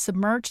are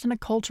submerged in a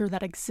culture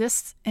that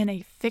exists in a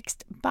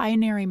fixed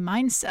binary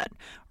mindset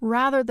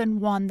rather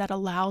than one that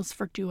allows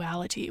for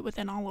duality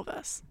within all of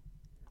us.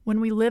 When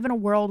we live in a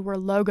world where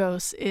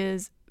logos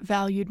is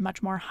valued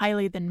much more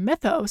highly than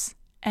mythos,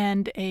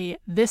 and a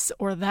this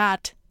or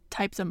that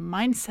types of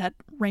mindset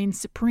reigns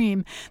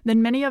supreme,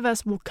 then many of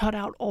us will cut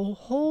out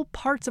whole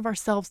parts of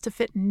ourselves to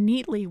fit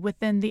neatly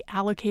within the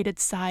allocated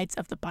sides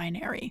of the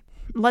binary.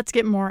 Let's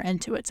get more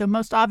into it. So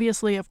most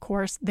obviously, of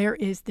course, there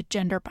is the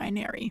gender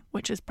binary,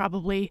 which is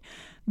probably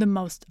the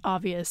most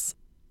obvious.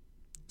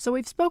 So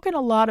we've spoken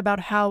a lot about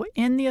how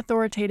in the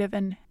authoritative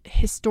and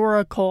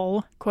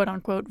historical,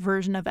 quote-unquote,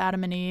 version of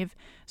Adam and Eve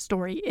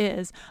story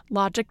is,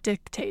 logic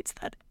dictates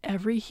that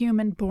every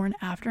human born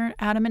after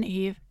Adam and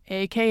Eve,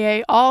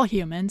 aka all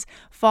humans,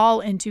 fall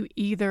into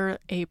either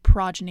a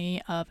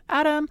progeny of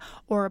Adam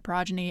or a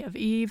progeny of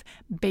Eve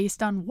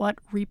based on what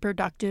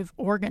reproductive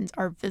organs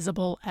are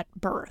visible at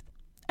birth,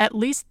 at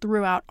least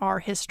throughout our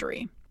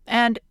history.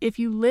 And if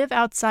you live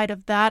outside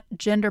of that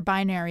gender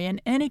binary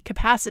in any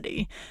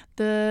capacity,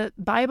 the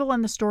Bible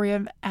and the story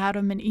of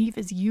Adam and Eve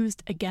is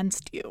used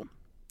against you.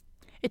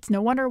 It's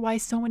no wonder why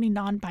so many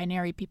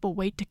non-binary people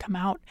wait to come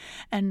out,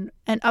 and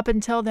up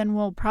until then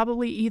will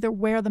probably either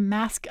wear the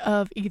mask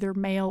of either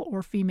male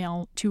or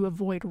female to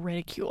avoid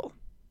ridicule,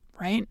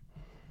 right?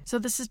 So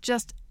this is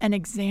just an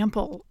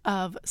example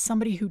of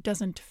somebody who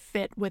doesn't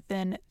fit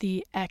within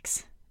the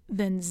X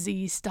then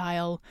Z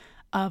style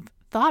of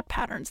thought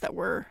patterns that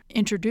were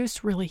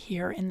introduced really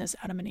here in this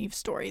Adam and Eve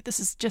story. This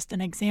is just an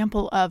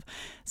example of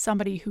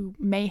somebody who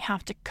may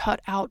have to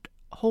cut out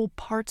whole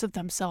parts of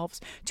themselves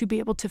to be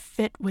able to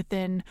fit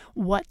within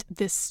what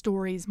this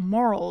story's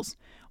morals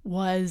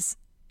was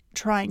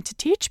trying to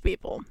teach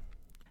people.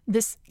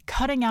 This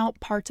cutting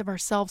out parts of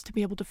ourselves to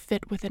be able to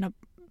fit within a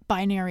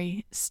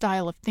binary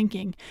style of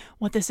thinking,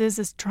 what this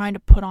is trying to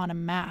put on a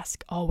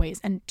mask always,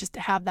 and just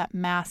to have that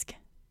mask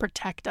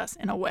protect us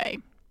in a way.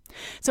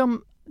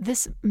 So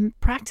this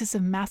practice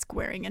of mask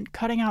wearing and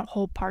cutting out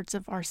whole parts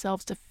of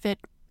ourselves to fit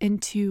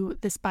into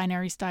this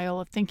binary style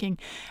of thinking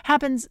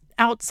happens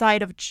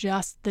outside of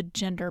just the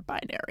gender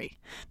binary.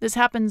 This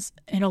happens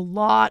in a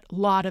lot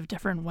of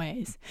different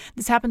ways.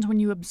 This happens when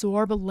you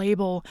absorb a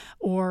label,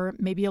 or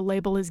maybe a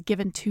label is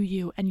given to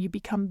you and you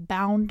become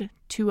bound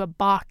to a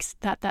box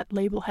that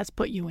label has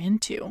put you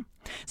into.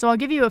 So I'll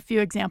give you a few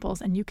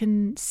examples and you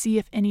can see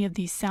if any of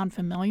these sound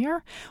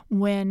familiar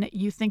when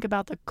you think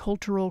about the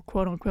cultural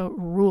quote-unquote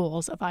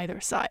rules of either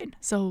side.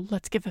 So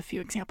let's give a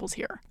few examples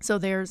here. So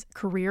there's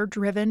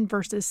career-driven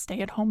versus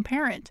stay-at-home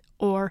parent,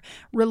 or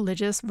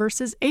religious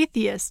versus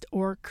atheist,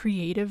 or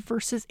creative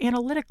versus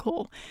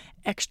analytical,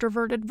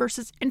 extroverted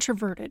versus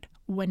introverted,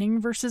 winning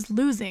versus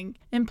losing,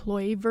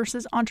 employee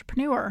versus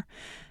entrepreneur,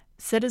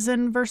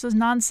 citizen versus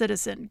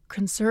non-citizen,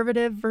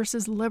 conservative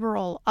versus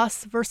liberal,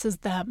 us versus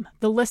them.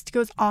 The list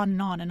goes on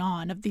and on and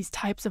on of these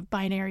types of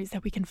binaries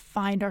that we can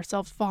find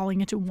ourselves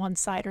falling into one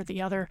side or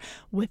the other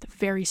with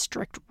very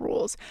strict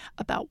rules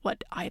about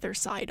what either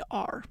side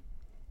are.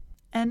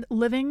 And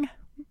living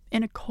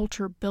in a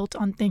culture built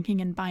on thinking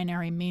in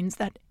binary means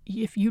that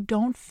if you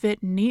don't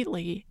fit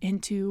neatly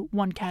into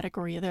one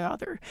category or the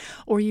other,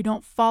 or you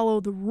don't follow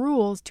the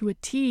rules to a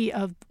T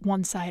of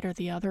one side or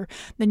the other,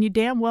 then you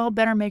damn well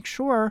better make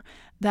sure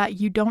that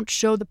you don't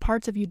show the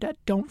parts of you that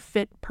don't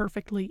fit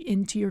perfectly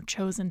into your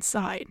chosen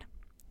side.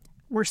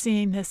 We're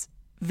seeing this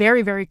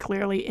very, very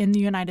clearly in the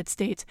United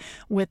States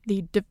with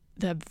the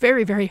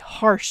very, very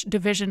harsh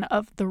division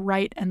of the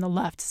right and the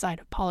left side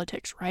of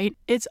politics, right?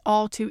 It's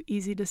all too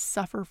easy to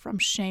suffer from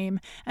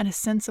shame and a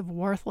sense of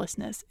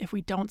worthlessness if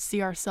we don't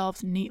see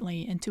ourselves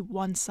neatly into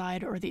one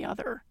side or the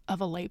other of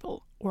a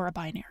label or a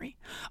binary,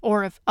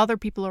 or if other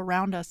people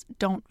around us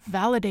don't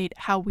validate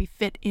how we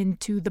fit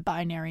into the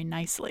binary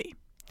nicely.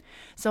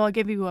 So I'll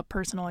give you a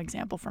personal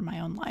example from my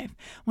own life.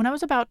 When I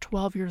was about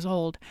 12 years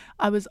old,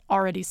 I was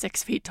already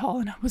 6 feet tall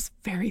and I was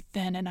very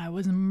thin, and I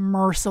was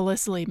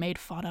mercilessly made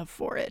fun of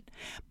for it.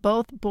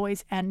 Both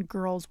boys and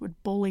girls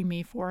would bully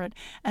me for it,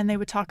 and they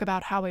would talk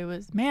about how I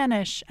was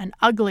mannish and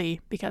ugly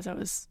because I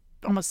was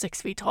almost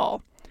 6 feet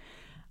tall.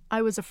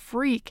 I was a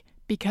freak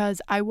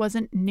because I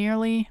wasn't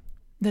nearly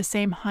the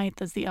same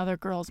height as the other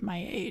girls my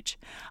age.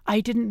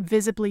 I didn't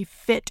visibly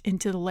fit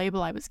into the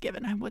label I was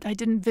given. I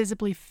didn't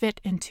visibly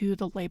fit into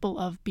the label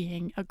of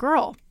being a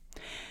girl.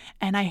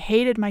 And I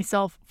hated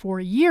myself for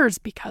years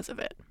because of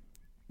it.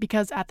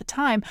 Because at the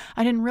time,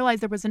 I didn't realize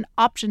there was an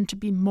option to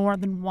be more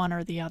than one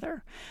or the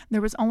other. There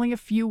was only a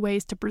few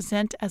ways to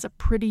present as a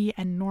pretty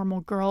and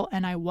normal girl,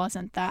 and I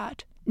wasn't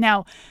that.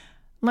 Now,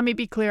 let me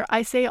be clear,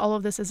 I say all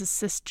of this as a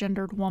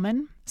cisgendered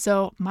woman,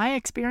 so my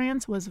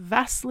experience was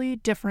vastly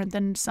different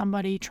than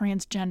somebody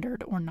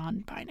transgendered or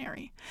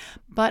non-binary.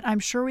 But I'm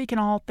sure we can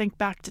all think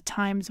back to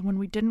times when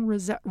we didn't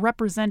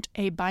represent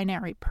a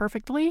binary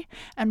perfectly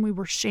and we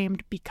were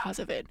shamed because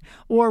of it,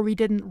 or we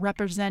didn't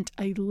represent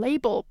a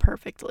label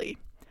perfectly,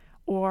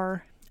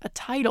 or a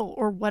title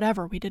or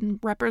whatever. We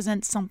didn't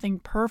represent something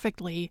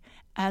perfectly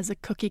as a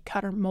cookie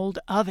cutter mold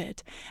of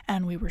it,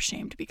 and we were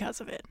shamed because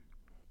of it.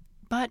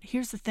 But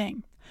here's the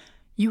thing.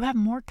 You have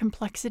more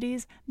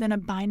complexities than a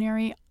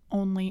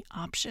binary-only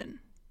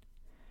option.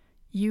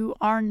 You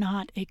are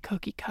not a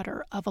cookie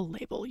cutter of a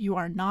label. You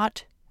are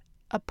not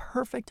a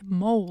perfect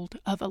mold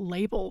of a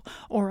label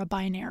or a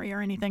binary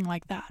or anything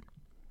like that.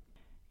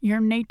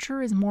 Your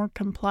nature is more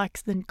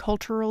complex than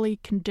culturally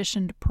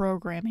conditioned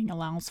programming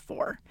allows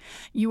for.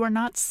 You are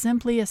not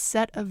simply a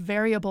set of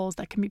variables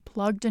that can be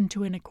plugged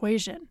into an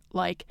equation,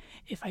 like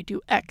if I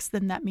do X,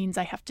 then that means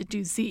I have to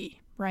do Z.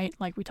 Right?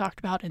 Like we talked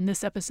about in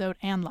this episode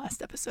and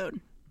last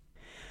episode.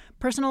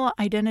 Personal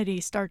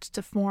identity starts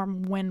to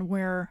form when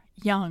we're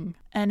young,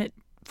 and it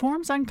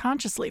forms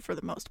unconsciously for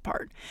the most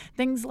part.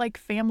 Things like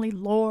family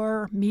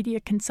lore,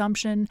 media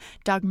consumption,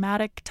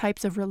 dogmatic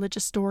types of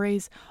religious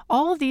stories,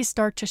 all of these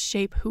start to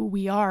shape who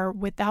we are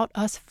without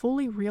us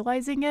fully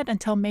realizing it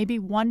until maybe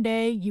one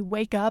day you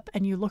wake up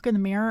and you look in the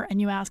mirror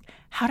and you ask,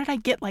 how did I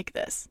get like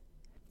this?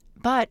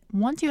 But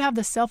once you have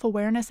the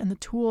self-awareness and the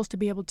tools to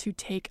be able to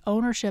take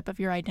ownership of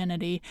your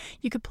identity,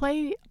 you could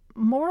play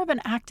more of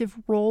an active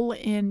role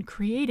in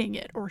creating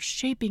it or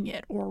shaping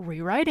it or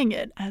rewriting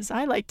it, as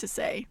I like to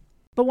say.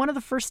 But one of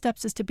the first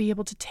steps is to be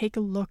able to take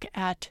a look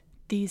at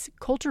these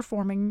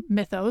culture-forming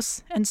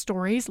mythos and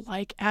stories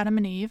like Adam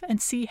and Eve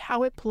and see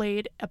how it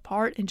played a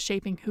part in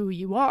shaping who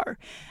you are.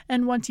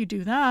 And once you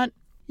do that,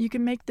 you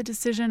can make the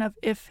decision of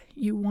if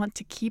you want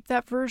to keep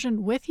that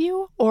version with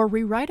you or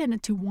rewrite it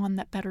into one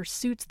that better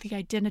suits the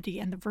identity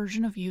and the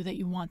version of you that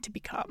you want to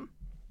become.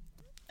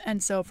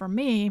 And so for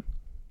me,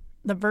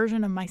 the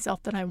version of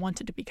myself that I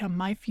wanted to become,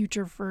 my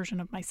future version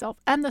of myself,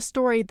 and the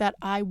story that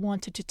I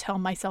wanted to tell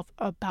myself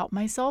about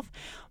myself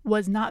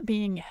was not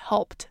being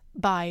helped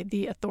by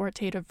the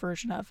authoritative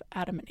version of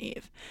Adam and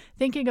Eve.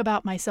 Thinking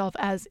about myself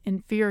as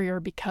inferior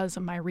because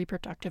of my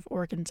reproductive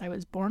organs I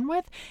was born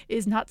with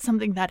is not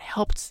something that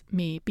helped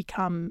me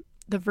become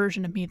the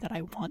version of me that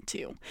I want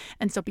to.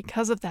 And so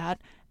because of that,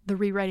 the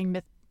rewriting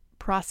myth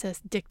process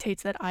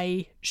dictates that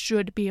I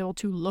should be able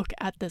to look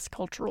at this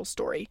cultural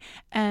story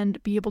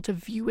and be able to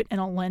view it in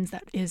a lens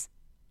that is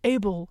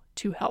able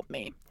to help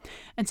me.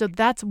 And so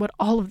that's what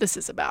all of this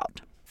is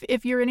about.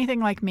 If you're anything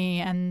like me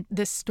and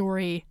this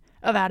story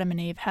of Adam and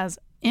Eve has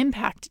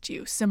impacted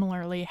you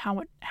similarly how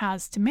it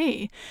has to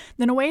me,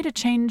 then a way to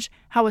change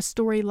how a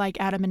story like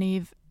Adam and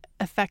Eve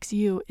affects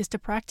you is to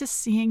practice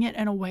seeing it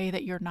in a way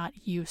that you're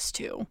not used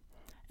to.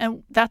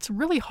 And that's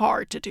really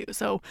hard to do,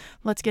 so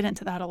let's get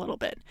into that a little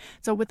bit.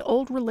 So with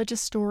old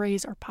religious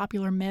stories or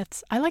popular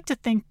myths, I like to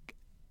think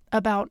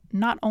about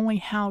not only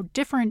how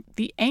different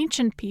the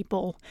ancient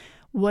people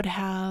would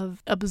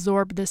have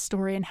absorbed this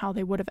story and how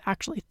they would have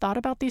actually thought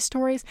about these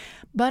stories,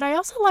 but I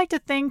also like to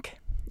think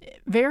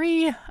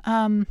very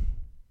kind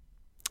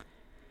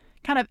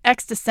of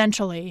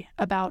existentially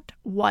about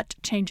what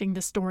changing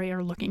the story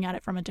or looking at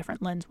it from a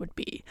different lens would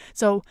be.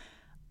 So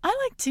I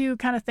like to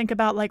kind of think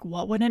about like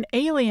what would an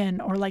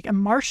alien or like a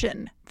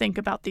Martian think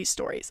about these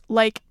stories?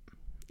 Like,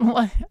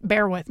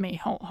 bear with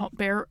me,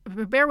 bear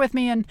with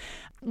me, and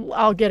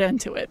I'll get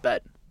into it.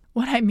 But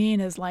what I mean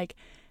is like,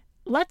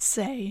 let's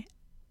say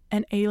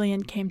an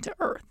alien came to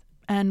Earth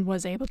and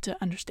was able to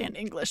understand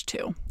English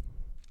too.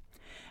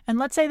 And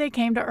let's say they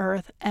came to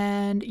Earth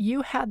and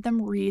you had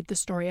them read the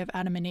story of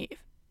Adam and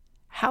Eve.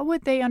 How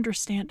would they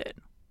understand it?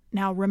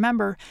 Now,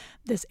 remember,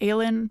 this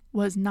alien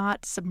was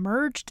not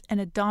submerged in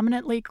a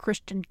dominantly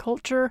Christian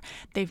culture.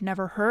 They've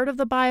never heard of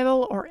the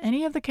Bible or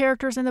any of the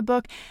characters in the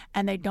book,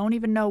 and they don't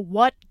even know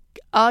what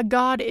a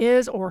God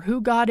is or who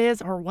God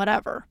is or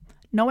whatever.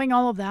 Knowing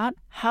all of that,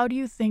 how do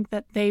you think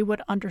that they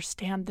would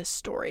understand this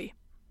story?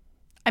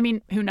 I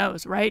mean, who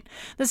knows, right?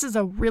 This is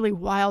a really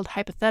wild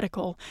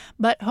hypothetical,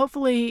 but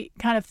hopefully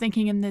kind of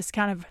thinking in this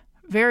kind of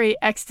very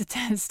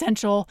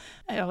existential,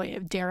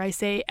 dare I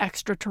say,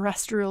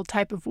 extraterrestrial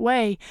type of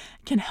way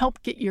can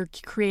help get your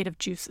creative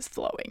juices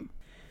flowing.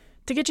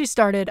 To get you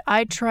started,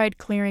 I tried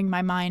clearing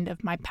my mind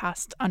of my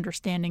past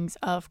understandings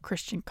of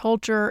Christian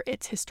culture,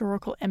 its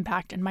historical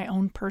impact, and my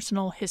own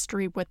personal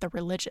history with the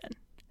religion.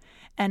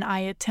 And I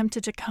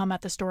attempted to come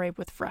at the story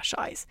with fresh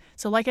eyes.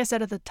 So like I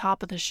said at the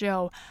top of the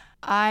show,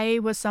 I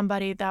was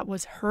somebody that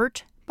was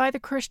hurt by the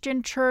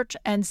Christian church,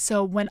 and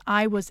so when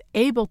I was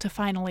able to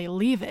finally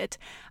leave it,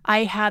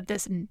 I had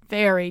this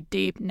very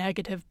deep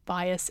negative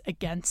bias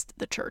against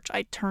the church.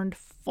 I turned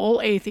full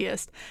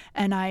atheist,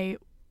 and I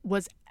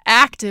was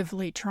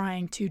actively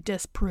trying to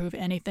disprove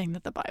anything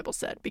that the Bible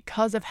said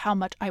because of how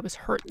much I was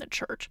hurt in the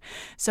church.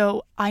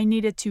 So I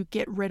needed to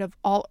get rid of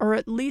all, or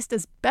at least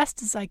as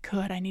best as I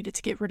could, I needed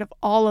to get rid of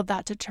all of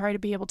that to try to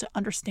be able to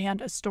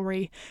understand a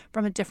story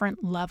from a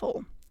different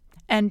level.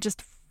 And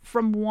just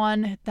from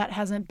one that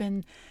hasn't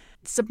been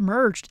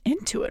submerged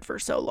into it for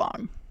so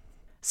long.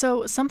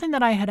 So something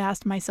that I had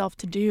asked myself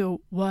to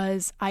do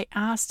was I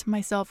asked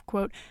myself,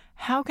 quote,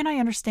 how can I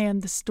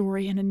understand the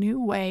story in a new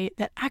way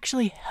that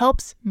actually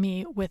helps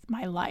me with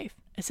my life?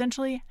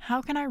 Essentially,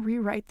 how can I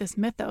rewrite this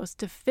mythos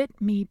to fit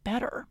me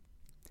better?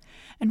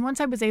 And once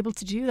I was able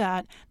to do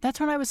that, that's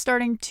when I was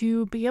starting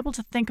to be able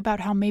to think about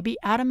how maybe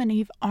Adam and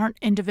Eve aren't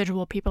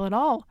individual people at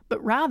all,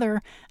 but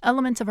rather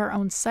elements of our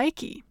own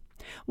psyche.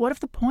 What if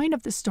the point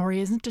of the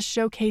story isn't to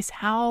showcase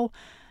how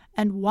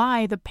and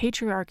why the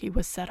patriarchy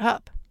was set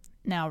up?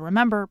 Now,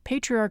 remember,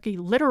 patriarchy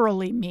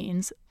literally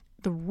means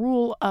the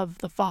rule of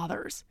the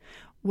fathers,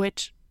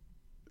 which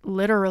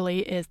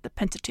literally is the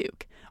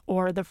Pentateuch,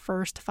 or the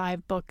first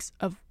 5 books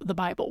of the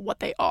Bible, what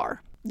they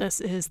are.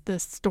 This is the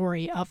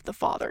story of the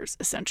fathers,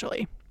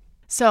 essentially.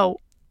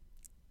 So,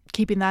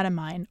 keeping that in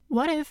mind,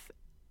 what if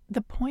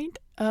the point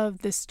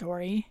of this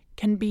story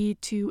can be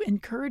to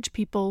encourage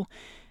people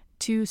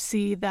to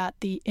see that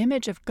the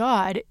image of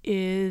God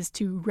is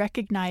to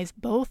recognize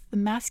both the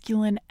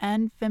masculine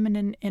and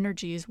feminine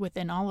energies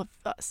within all of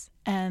us,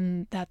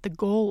 and that the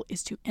goal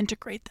is to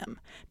integrate them,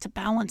 to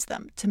balance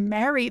them, to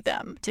marry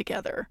them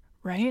together,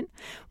 right?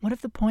 What if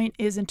the point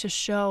isn't to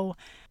show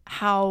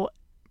how,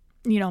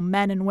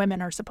 men and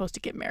women are supposed to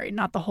get married,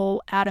 not the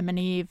whole Adam and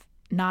Eve,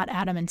 not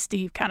Adam and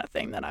Steve kind of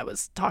thing that I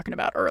was talking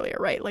about earlier,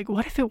 right? Like,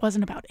 what if it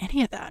wasn't about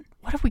any of that?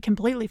 What if we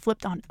completely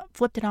flipped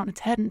it on its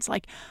head and it's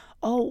like,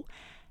 oh,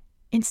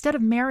 instead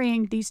of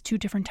marrying these two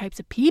different types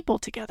of people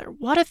together,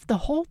 what if the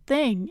whole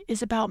thing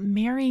is about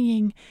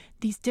marrying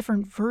these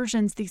different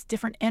versions, these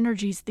different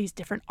energies, these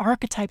different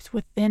archetypes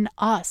within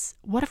us?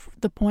 What if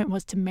the point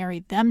was to marry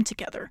them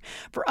together,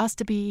 for us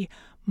to be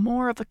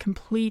more of a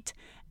complete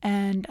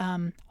and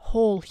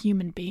whole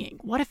human being?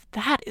 What if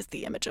that is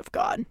the image of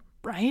God,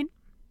 right?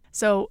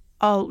 So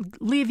I'll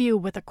leave you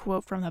with a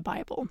quote from the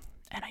Bible.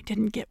 And I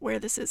didn't get where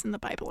this is in the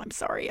Bible. I'm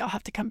sorry. I'll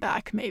have to come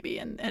back maybe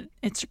in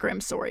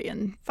Instagram story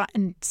and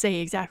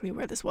say exactly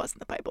where this was in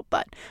the Bible.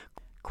 But,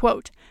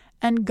 quote,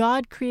 "And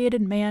God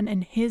created man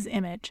in his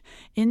image.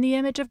 In the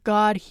image of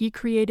God, he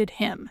created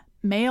him.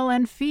 Male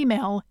and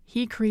female,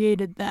 he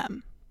created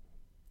them."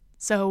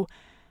 So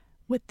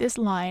with this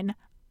line,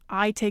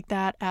 I take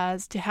that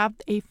as to have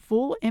a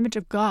full image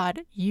of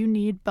God, you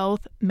need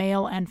both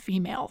male and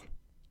female.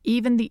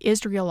 Even the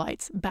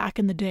Israelites back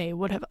in the day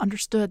would have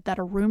understood that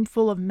a room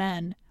full of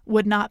men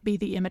would not be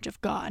the image of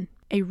God.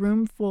 A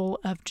room full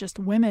of just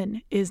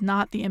women is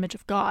not the image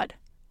of God.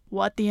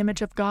 What the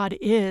image of God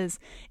is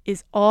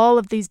all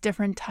of these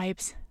different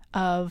types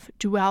of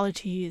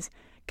dualities,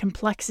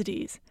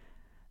 complexities,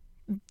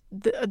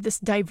 this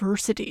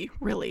diversity,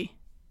 really.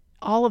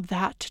 All of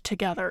that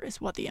together is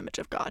what the image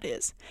of God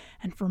is.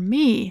 And for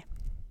me,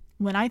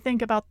 when I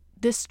think about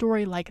this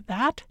story like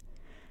that,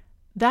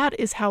 that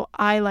is how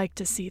I like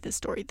to see the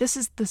story. This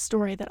is the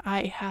story that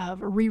I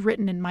have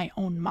rewritten in my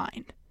own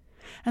mind.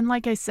 And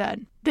like I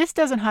said, this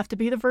doesn't have to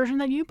be the version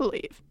that you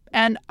believe.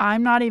 And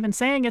I'm not even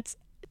saying it's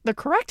the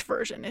correct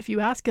version. If you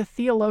ask a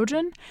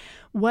theologian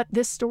what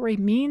this story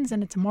means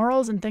and its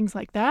morals and things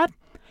like that,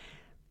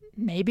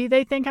 maybe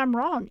they think I'm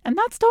wrong. And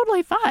that's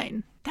totally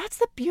fine. That's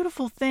the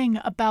beautiful thing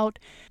about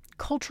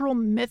cultural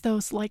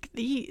mythos like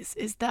these,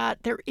 is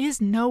that there is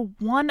no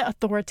one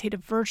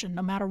authoritative version,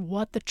 no matter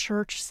what the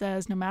church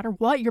says, no matter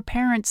what your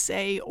parents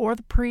say, or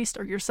the priest,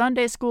 or your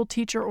Sunday school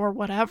teacher, or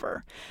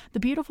whatever.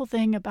 The beautiful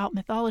thing about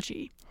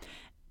mythology,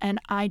 and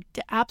I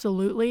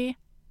absolutely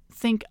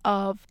think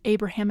of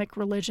Abrahamic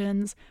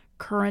religions,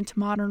 current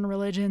modern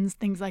religions,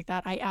 things like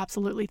that, I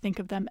absolutely think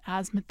of them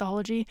as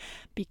mythology,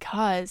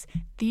 because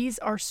these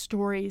are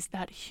stories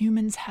that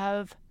humans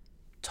have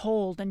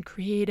told and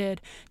created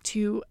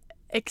to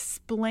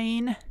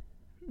explain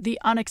the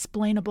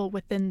unexplainable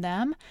within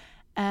them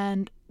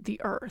and the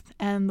earth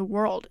and the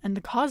world and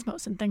the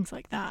cosmos and things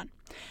like that.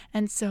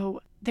 And so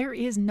there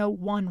is no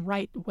one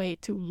right way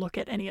to look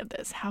at any of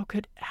this. How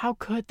could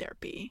there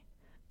be?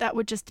 That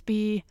would just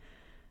be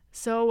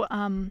so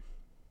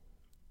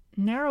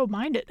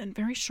narrow-minded and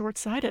very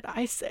short-sighted,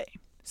 I say.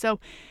 So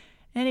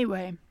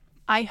anyway,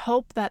 I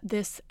hope that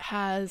this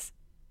has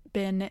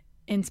been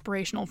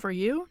inspirational for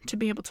you to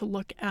be able to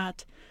look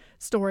at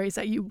stories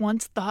that you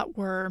once thought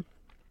were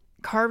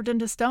carved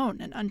into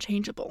stone and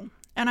unchangeable.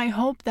 And I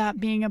hope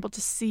that being able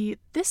to see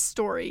this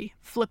story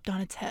flipped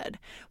on its head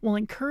will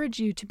encourage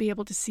you to be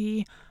able to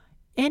see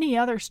any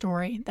other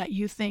story that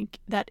you think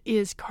that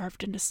is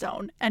carved into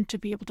stone and to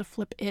be able to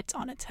flip it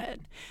on its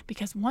head.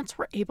 Because once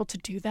we're able to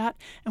do that,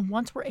 and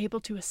once we're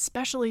able to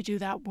especially do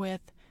that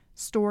with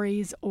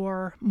stories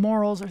or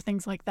morals or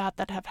things like that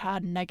that have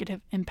had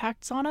negative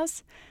impacts on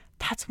us,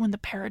 that's when the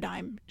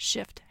paradigm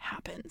shift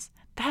happens.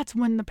 That's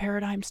when the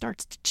paradigm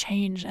starts to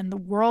change and the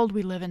world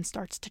we live in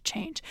starts to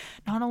change.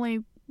 Not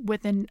only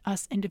within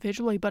us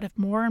individually, but if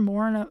more and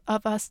more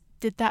of us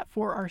did that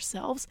for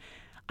ourselves,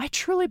 I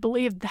truly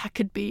believe that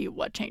could be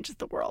what changes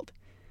the world.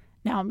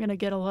 Now I'm going to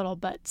get a little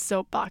bit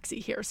soapboxy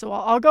here, so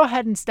I'll go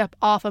ahead and step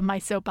off of my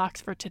soapbox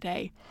for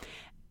today,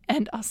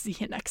 and I'll see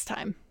you next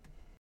time.